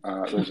Piggy.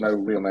 There's no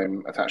real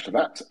name attached to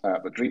that,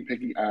 but Dream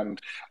Piggy, and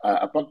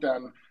a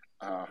Bogdan.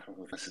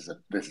 This is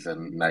a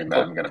name that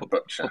I'm going to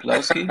butcher.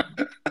 Poplowski?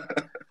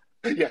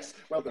 Yes,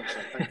 well done,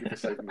 sir. Thank you for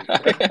saving me.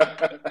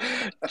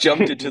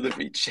 Jumped into the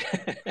breach.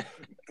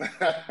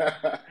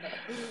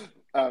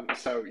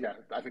 So yeah,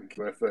 I think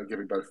worth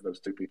giving both of those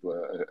two people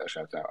a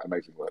shout out.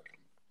 Amazing work.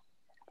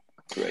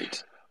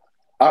 Great.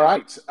 All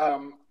right.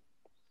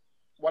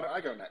 why don't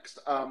I go next?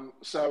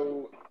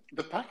 So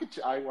the package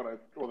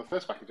the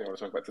first package I want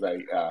to talk about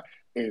today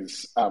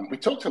is we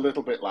talked a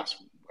little bit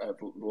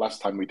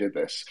last time we did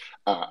this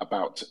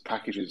about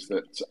packages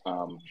that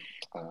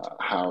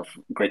have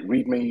great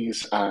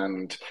readmes,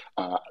 and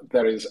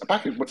there is a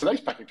package. Well,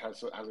 today's package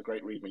has a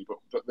great readme,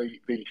 but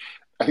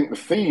I think the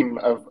theme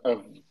of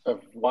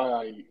why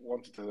I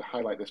wanted to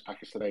highlight this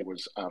package today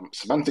was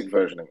semantic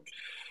versioning.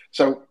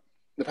 So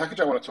the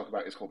package I want to talk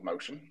about is called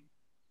Motion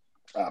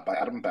by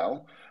Adam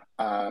Bell.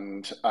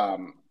 And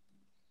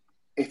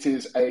it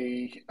is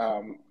an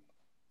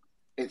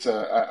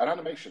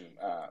animation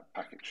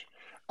package,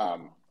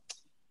 and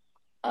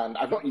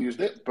I've not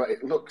used it, but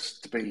it looks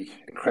to be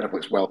incredible.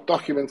 It's well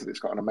documented. It's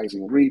got an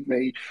amazing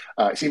README.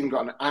 It's even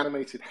got an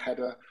animated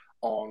header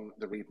on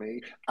the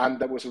README. And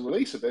there was a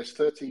release of this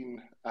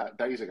 13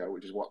 days ago,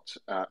 which is what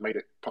made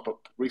it pop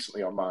up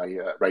recently on my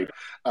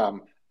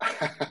radar.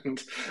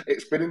 And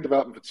it's been in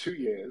development for 2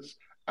 years.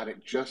 And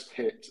it just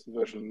hit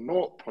version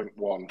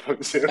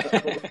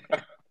 0.1.0.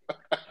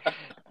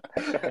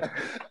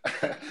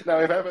 Now,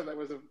 if ever there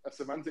was a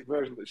semantic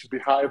version that should be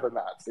higher than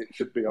that, it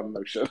should be on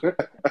Motion.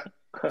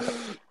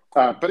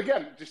 But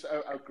again, just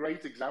a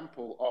great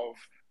example of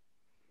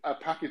a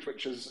package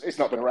which it's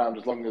not been around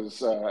as long as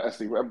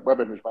SD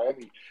Web Image by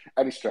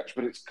any stretch,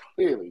 but it's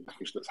clearly a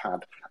package that's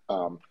had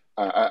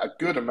a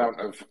good amount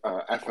of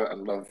effort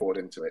and love poured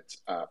into it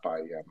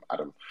by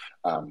Adam.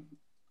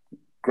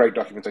 Great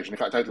documentation. In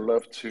fact, I'd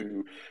love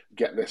to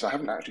get this. I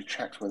haven't actually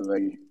checked whether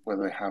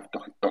they have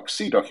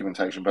Doc-C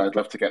documentation, but I'd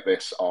love to get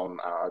this on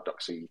our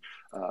Doc-C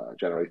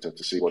generator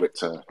to see what it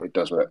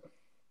does with it.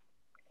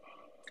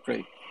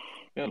 Great.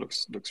 Yeah,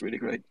 looks really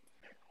great.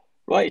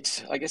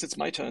 Right, I guess it's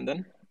my turn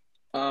then.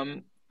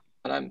 And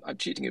I'm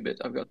cheating a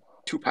bit. I've got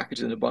 2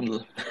 packages in a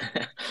bundle,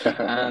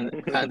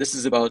 and this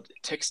is about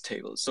text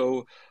tables.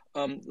 So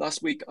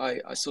last week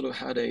I sort of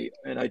had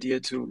an idea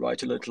to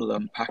write a little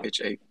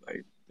package, a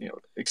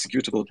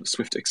executable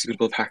Swift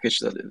executable package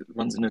that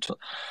runs in it,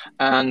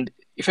 and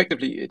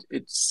effectively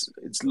it's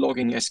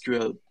logging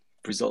SQL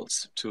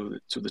results to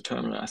the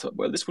terminal. I thought,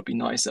 well, this would be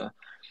nicer,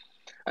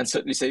 and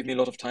certainly save me a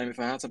lot of time if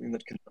I had something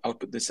that can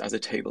output this as a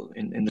table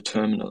in the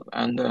terminal.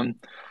 And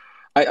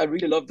I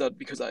really love that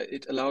because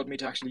it allowed me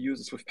to actually use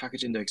the Swift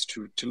package index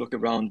to look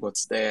around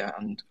what's there.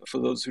 And for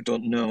those who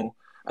don't know,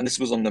 and this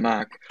was on the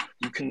Mac,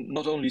 you can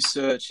not only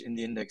search in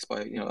the index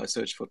by, I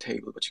search for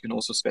table, but you can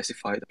also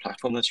specify the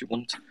platform that you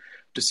want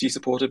to see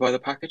supported by the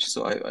package.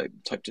 So I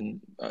typed in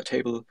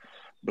table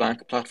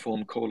blank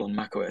platform :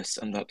 macOS,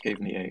 and that gave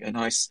me a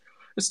nice,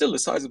 but still a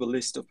sizable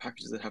list of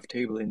packages that have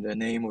table in their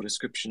name or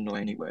description or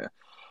anywhere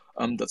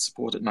that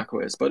supported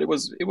macOS. But it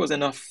was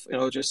enough,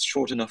 just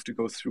short enough to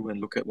go through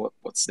and look at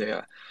what's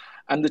there.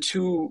 And the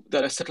 2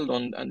 that I settled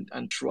on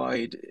and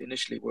tried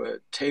initially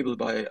were Table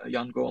by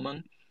Jan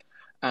Gorman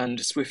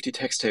and Swifty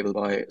Text Table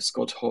by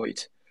Scott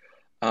Hoyt.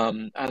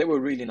 And they were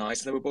really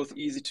nice. And they were both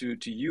easy to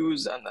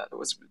use, and that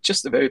was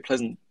just a very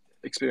pleasant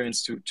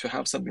experience to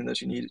have something that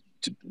you need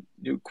to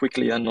do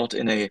quickly and not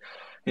in a,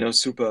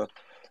 super.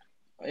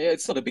 Yeah,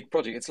 it's not a big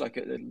project. It's like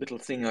a little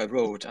thing I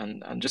wrote,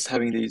 and just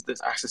having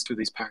this access to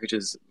these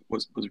packages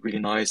was really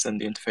nice, and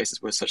the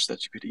interfaces were such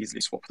that you could easily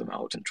swap them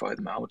out and try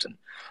them out,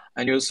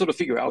 and you'll sort of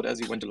figure out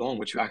as you went along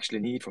what you actually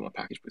need from a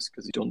package,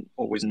 because you don't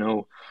always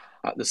know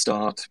at the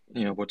start,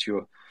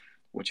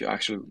 what your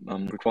actual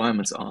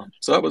requirements are.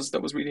 So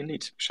that was really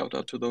neat. Shout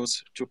out to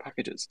those 2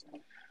 packages.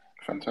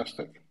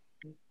 Fantastic.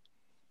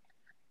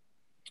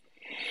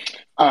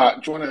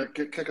 Do you want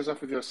to kick us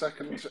off with your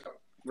second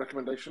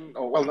recommendation?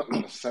 Or, well, not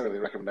necessarily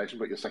a recommendation,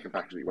 but your second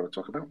package that you want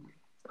to talk about?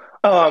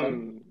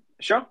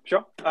 Sure.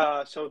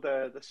 So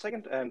the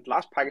second and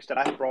last package that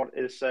I brought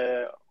is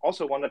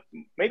also one that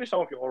maybe some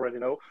of you already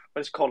know,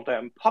 but it's called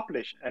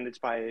Publish, and it's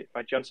by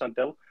John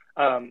Sandell.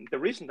 The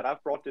reason that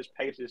I've brought this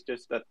package is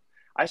just that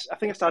I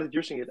think I started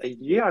using it a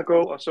year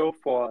ago or so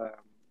for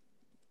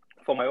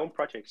my own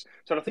projects.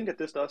 So the thing that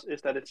this does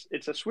is that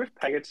it's a Swift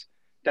package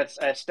that's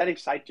a static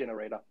site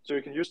generator. So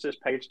you can use this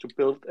package to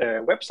build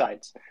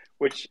websites,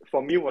 which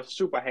for me was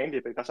super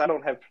handy because I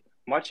don't have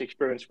much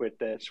experience with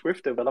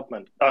Swift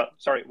development.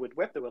 With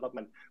web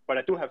development, but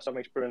I do have some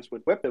experience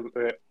with web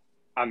development.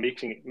 I'm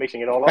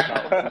mixing it all up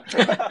now.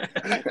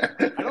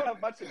 I don't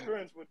have much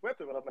experience with web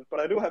development, but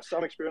I do have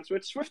some experience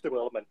with Swift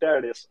development. There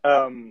it is.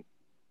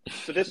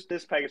 So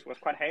this package was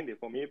quite handy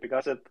for me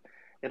because it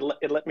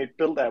let me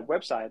build a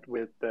website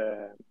with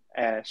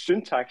a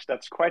syntax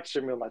that's quite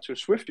similar to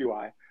Swift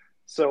UI.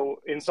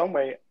 So in some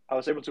way, I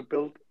was able to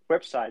build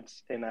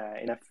websites in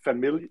a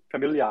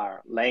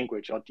familiar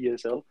language, or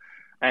DSL,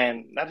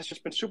 and that has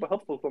just been super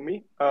helpful for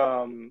me.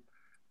 And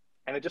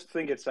I just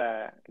think it's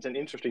an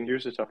interesting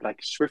usage of like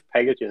Swift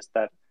packages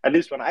that, at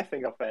least when I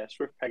think of a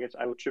Swift package,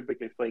 I would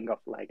typically think of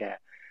like a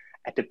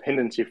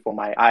dependency for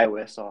my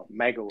iOS or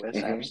macOS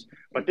apps.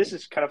 But this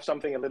is kind of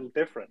something a little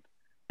different.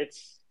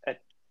 It's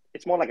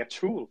more like a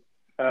tool,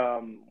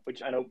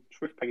 which I know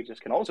Swift packages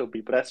can also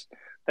be, but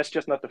that's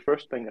just not the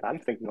first thing that I'm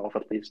thinking of,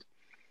 at least.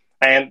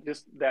 And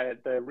just the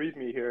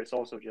README here is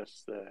also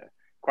just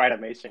quite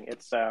amazing.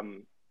 It's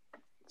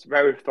it's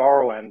very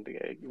thorough and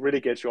it really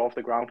gets you off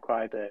the ground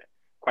quite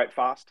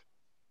fast.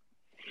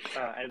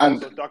 And it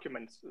also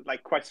documents,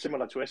 like quite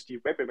similar to SD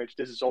Web Image.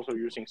 This is also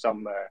using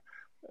some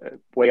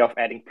way of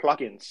adding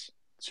plugins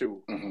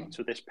to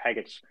this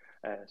package.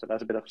 So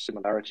there's a bit of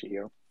similarity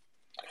here.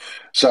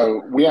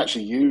 So we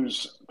actually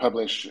use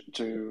Publish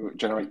to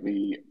generate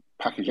the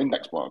package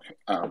index blog.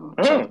 So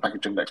the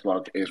package index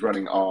blog is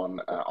running on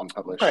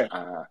Publish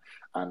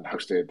and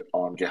hosted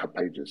on GitHub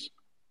Pages.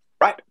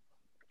 Right.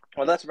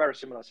 Well, that's a very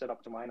similar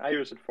setup to mine. I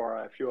use it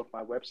for a few of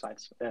my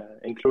websites,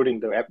 including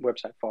the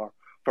website for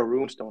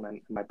Runestone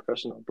and my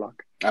personal blog.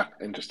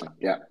 Interesting.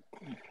 Yeah.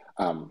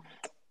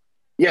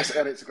 Yes,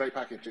 and it's a great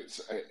package.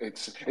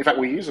 It's in fact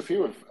we use a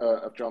few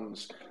of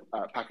John's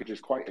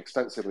packages quite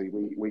extensively.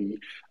 We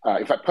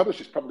in fact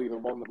Publish is probably the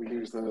one that we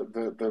use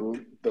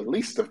the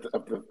least of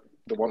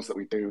the ones that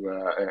we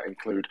do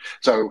include.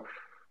 So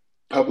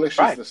Publish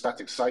is the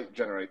static site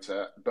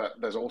generator, but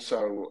there's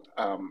also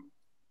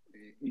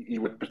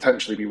you would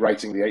potentially be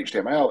writing the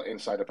HTML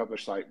inside a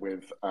Publish site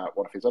with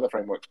one of his other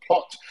frameworks,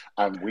 Plot,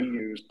 and we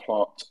use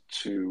Plot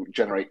to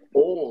generate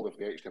all of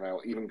the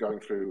HTML, even going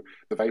through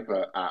the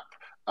Vapor app.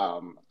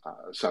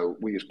 So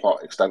we use Plot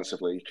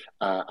extensively.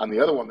 And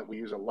the other one that we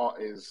use a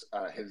lot is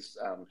his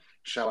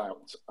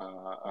Shellout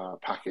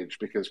package,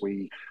 because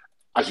we,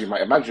 as you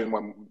might imagine,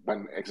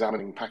 when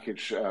examining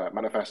package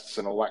manifests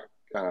and all that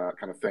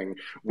kind of thing,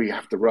 we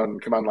have to run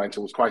command line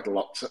tools quite a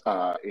lot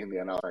in the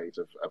NL phase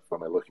of when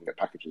we're looking at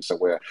packages. So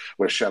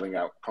we're shelling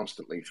out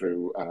constantly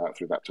through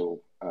that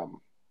tool.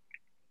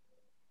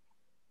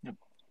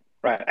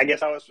 Right. I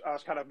guess I was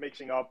kind of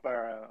mixing up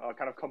or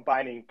kind of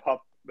combining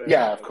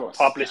of course.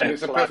 Publish and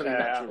it's Plot. a perfectly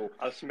natural.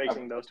 I was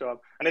mixing those two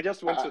up, and I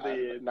just went to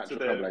the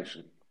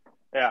combination.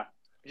 Yeah.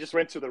 I just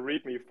went to the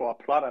README for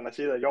Plot, and I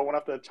see that you're one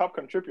of the top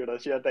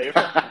contributors here, Dave.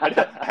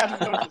 I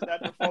haven't noticed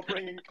that before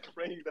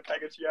bringing the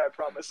package here, I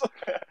promise.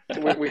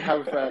 we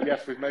have,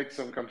 yes, we've made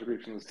some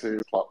contributions to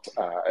Plot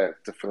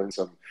to fill in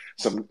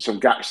some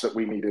gaps that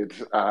we needed,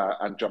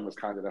 and John was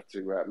kind enough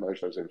to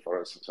merge those in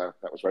for us, so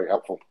that was very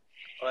helpful.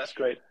 Well, that's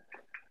great.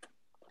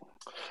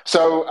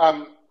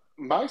 So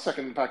my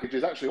second package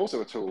is actually also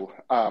a tool.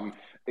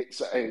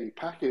 It's a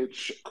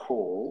package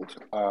called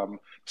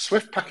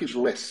Swift Package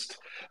List,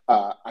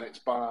 and it's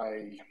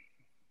by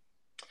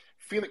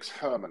Felix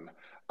Herman.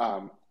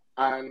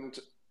 And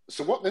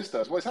so what this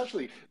does, well, it's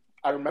actually,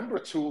 I remember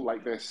a tool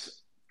like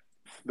this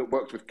that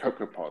worked with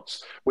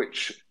CocoaPods,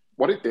 which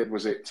what it did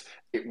was it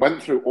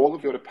went through all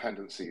of your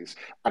dependencies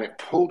and it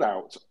pulled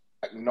out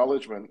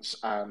acknowledgements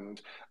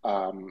and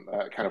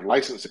kind of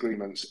license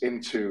agreements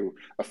into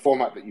a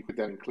format that you could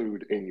then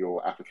include in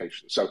your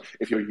application. So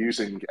if you're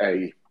using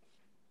a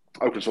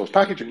open source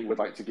package and you would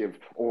like to give,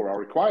 or are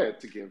required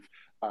to give,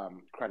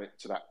 credit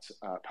to that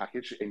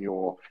package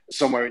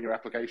somewhere in your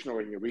application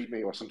or in your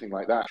README or something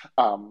like that,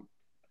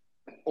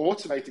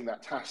 automating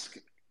that task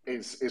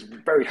is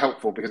very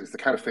helpful, because it's the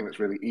kind of thing that's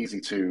really easy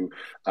to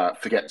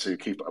forget to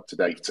keep up to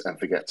date and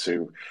forget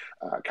to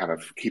kind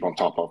of keep on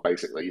top of,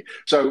 basically.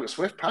 So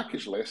Swift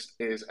Package List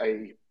is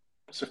a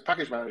Swift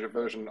Package Manager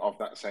version of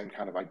that same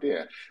kind of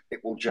idea. It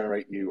will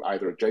generate you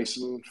either a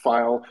JSON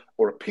file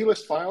or a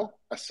plist file,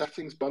 a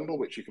settings bundle,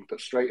 which you can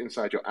put straight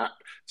inside your app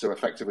to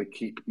effectively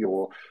keep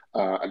your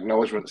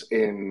acknowledgements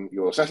in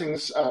your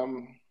settings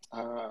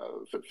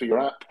for your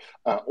app,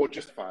 or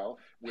just a file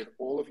with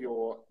all of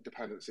your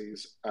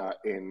dependencies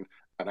in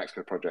an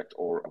Xcode project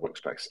or a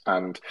workspace.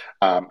 And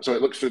so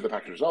it looks through the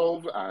package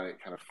resolve, and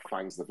it kind of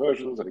finds the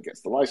versions, and it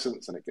gets the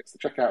license, and it gets the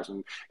checkouts,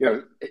 and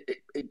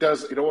it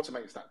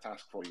automates that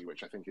task for you,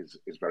 which I think is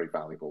very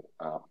valuable.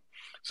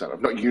 So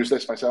I've not used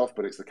this myself,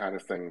 but it's the kind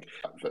of thing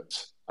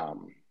that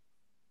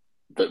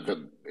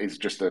is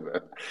just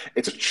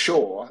it's a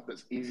chore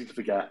that's easy to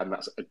forget, and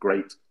that's a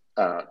great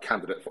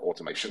candidate for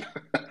automation.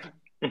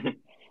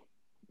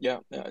 Yeah,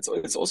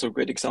 it's also a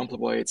great example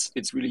of why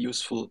it's really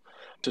useful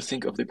to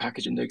think of the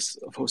package index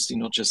of hosting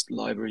not just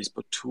libraries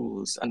but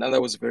tools. And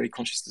that was a very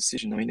conscious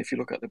decision. I mean, if you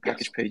look at the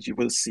package page, you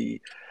will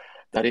see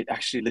that it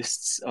actually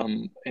lists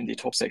in the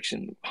top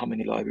section how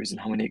many libraries and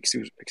how many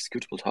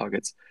executable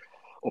targets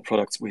or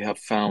products we have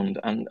found.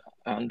 And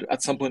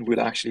at some point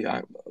we'll actually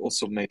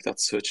also make that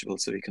searchable,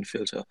 so you can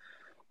filter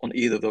on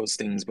either of those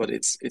things. But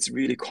it's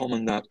really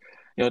common that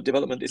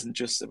development isn't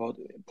just about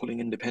pulling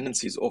in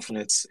dependencies. Often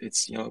it's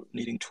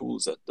needing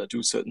tools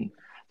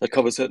that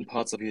cover certain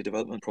parts of your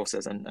development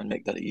process and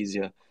make that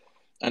easier.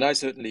 And I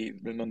certainly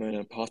remember in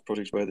a past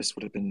project where this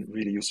would have been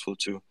really useful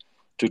to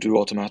do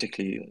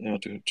automatically,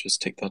 to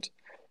just take that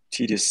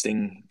tedious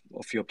thing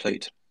off your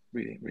plate.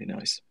 Really, really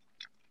nice.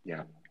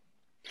 Yeah.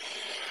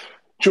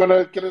 Do you want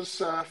to get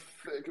us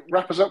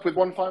wrap us up with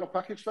one final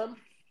package then?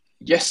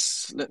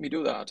 Yes, let me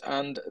do that.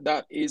 And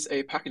that is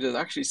a package that's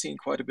actually seen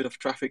quite a bit of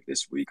traffic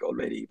this week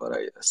already, but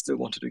I still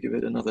wanted to give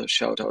it another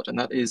shout out. And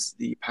that is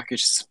the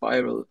package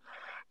Spiral,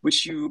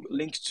 which you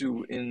linked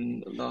to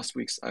in last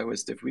week's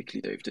iOS Dev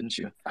Weekly, Dave, didn't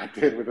you? I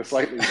did, with a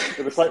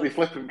slightly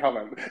flippant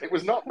comment. It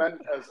was not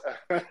meant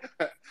as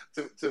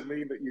to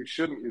mean that you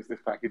shouldn't use this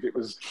package. It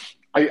was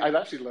I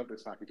actually love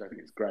this package. I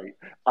think it's great.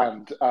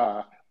 And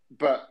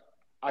but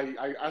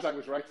as I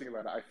was writing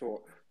about it, I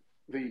thought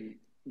the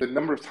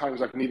number of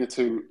times I've needed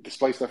to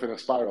display stuff in a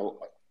spiral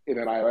in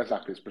an iOS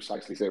app is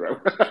precisely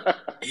zero.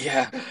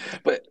 Yeah,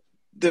 but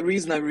the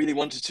reason I really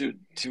wanted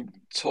to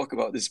talk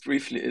about this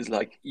briefly is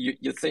like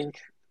you think,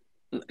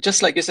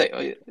 just like you say,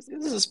 oh, this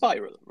is a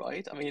spiral,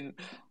 right? I mean,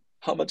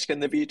 how much can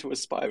there be to a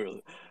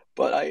spiral?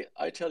 But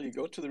I tell you,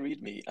 go to the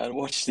README and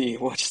watch the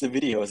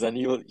videos, and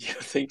you'll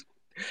think,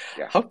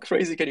 Yeah. how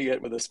crazy can you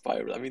get with a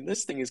spiral? I mean,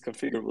 this thing is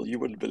configurable. You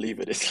wouldn't believe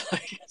it. It's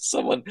like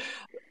someone,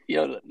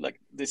 like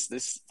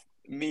this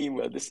meme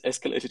where this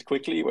escalated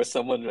quickly, where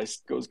someone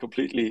just goes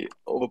completely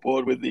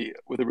overboard with the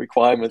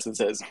requirements and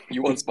says,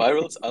 "You want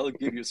spirals? I'll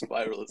give you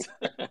spirals."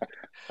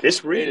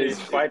 This really is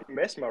quite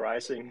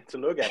mesmerizing to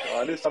look at,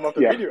 or at least some of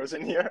the videos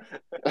in here.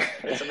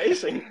 It's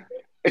amazing.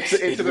 It's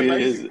an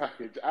amazing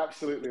package,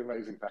 absolutely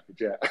amazing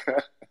package, yeah.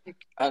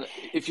 And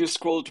if you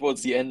scroll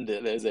towards the end,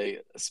 there's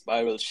a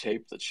spiral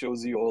shape that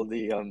shows you all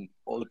the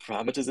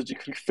parameters that you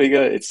can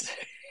configure.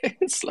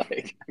 It's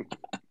like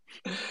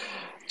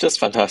just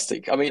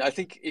fantastic. I mean, I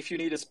think if you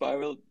need a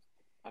spiral,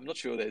 I'm not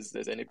sure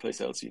there's any place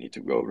else you need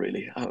to go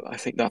really. I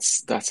think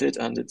that's it,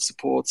 and it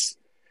supports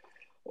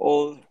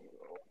all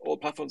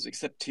platforms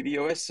except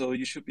tvOS, so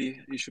you should be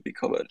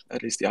covered,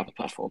 at least the Apple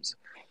platforms.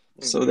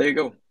 So there you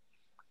go.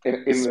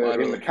 In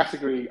the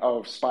category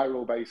of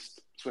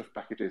spiral-based Swift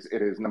packages,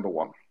 it is number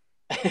one.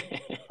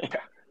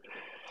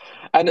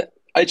 And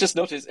I just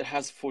noticed it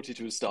has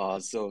 42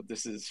 stars, so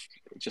this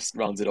just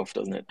rounds it off,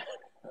 doesn't it?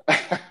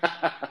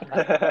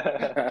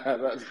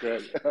 That's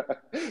great.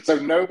 So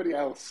nobody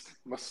else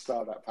must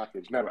star that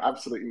package. No,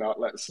 absolutely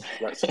not. Let's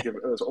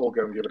all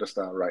go and give it a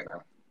star right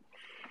now.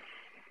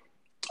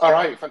 All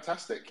right,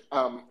 fantastic.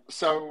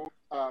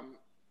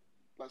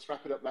 Let's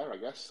wrap it up there, I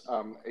guess.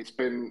 It's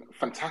been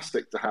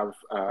fantastic to have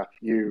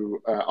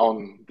you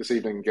on this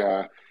evening,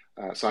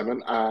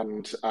 Simon,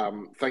 and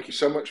thank you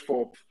so much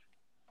for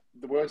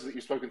the words that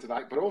you've spoken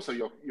tonight, but also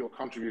your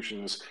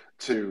contributions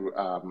to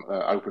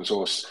open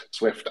source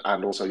Swift,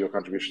 and also your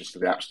contributions to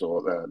the App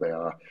Store. They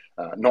are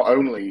not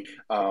only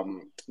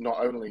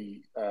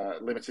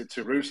limited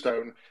to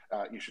Runestone.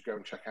 You should go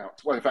and check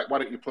out. Well, in fact, why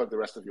don't you plug the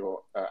rest of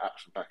your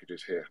apps and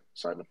packages here,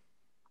 Simon?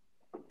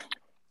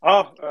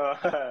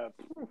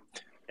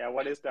 Yeah,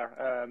 what is there?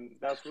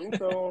 There's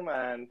Runestone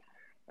and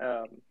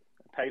a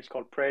package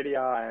called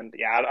Predia, and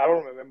I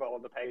don't remember all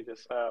the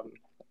pages.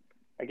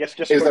 I guess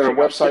just. Is there a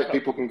website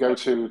people can go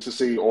to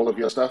see all of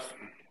your stuff?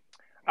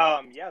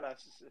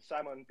 That's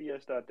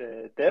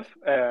simonbs.dev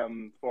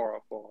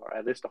for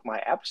a list of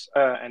my apps,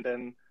 and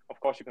then of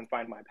course you can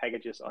find my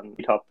packages on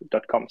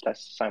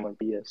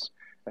github.com/simonbs.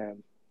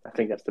 I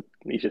think that's the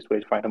easiest way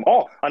to find them.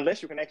 Or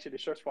unless you can actually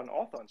search for an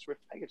author on Swift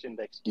Package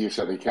Index. You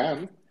certainly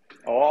can.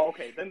 Oh,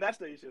 okay. Then that's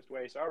the easiest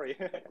way. Sorry.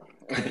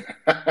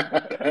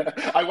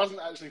 I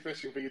wasn't actually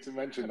fishing for you to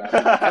mention that.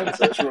 But you can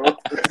search for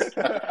authors.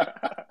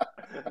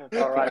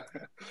 All right.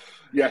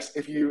 Yes,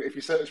 if you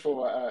search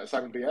for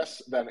Simon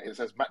BS, then it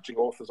says matching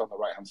authors on the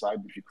right hand side.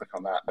 If you click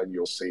on that, then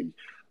you'll see.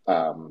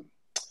 Actually,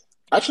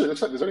 it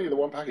looks like there's only the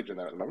one package in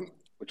there at the moment,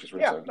 which is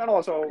Runestone. Yeah, and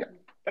also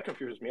that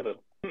confuses me a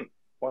little.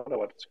 Wonder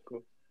what's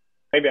cool.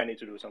 Maybe I need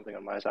to do something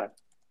on my side.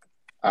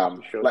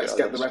 Let's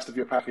get the rest of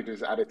your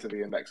packages added to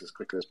the index as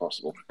quickly as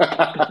possible.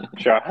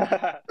 Sure.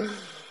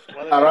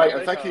 All right,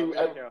 and thank you.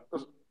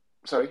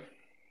 Sorry?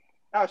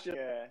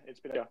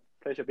 It's been a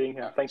pleasure being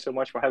here. Thanks so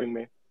much for having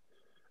me.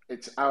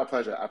 It's our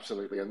pleasure,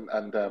 absolutely.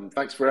 And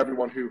thanks for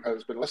everyone who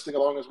has been listening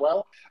along as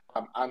well.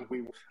 And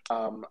we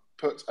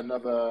put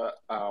another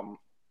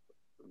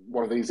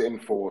one of these in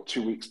for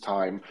 2 weeks'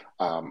 time.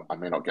 I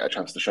may not get a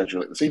chance to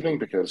schedule it this evening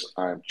because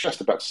I'm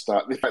just about to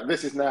start. In fact,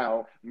 this is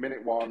now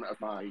minute one of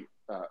my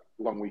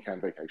long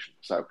weekend vacation.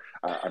 So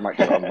I might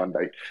get it on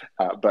Monday.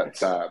 But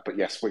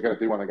yes, we're going to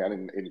do one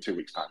again in 2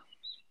 weeks' time.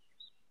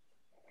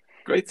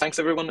 Great. Thanks,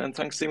 everyone. And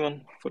thanks,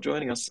 Simon, for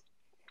joining us.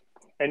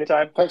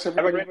 Anytime. Thanks,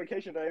 everybody. Have a great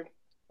vacation, Dave.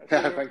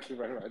 Thank you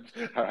very much.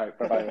 All right.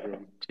 Bye-bye,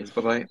 everyone. Cheers.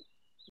 Bye-bye.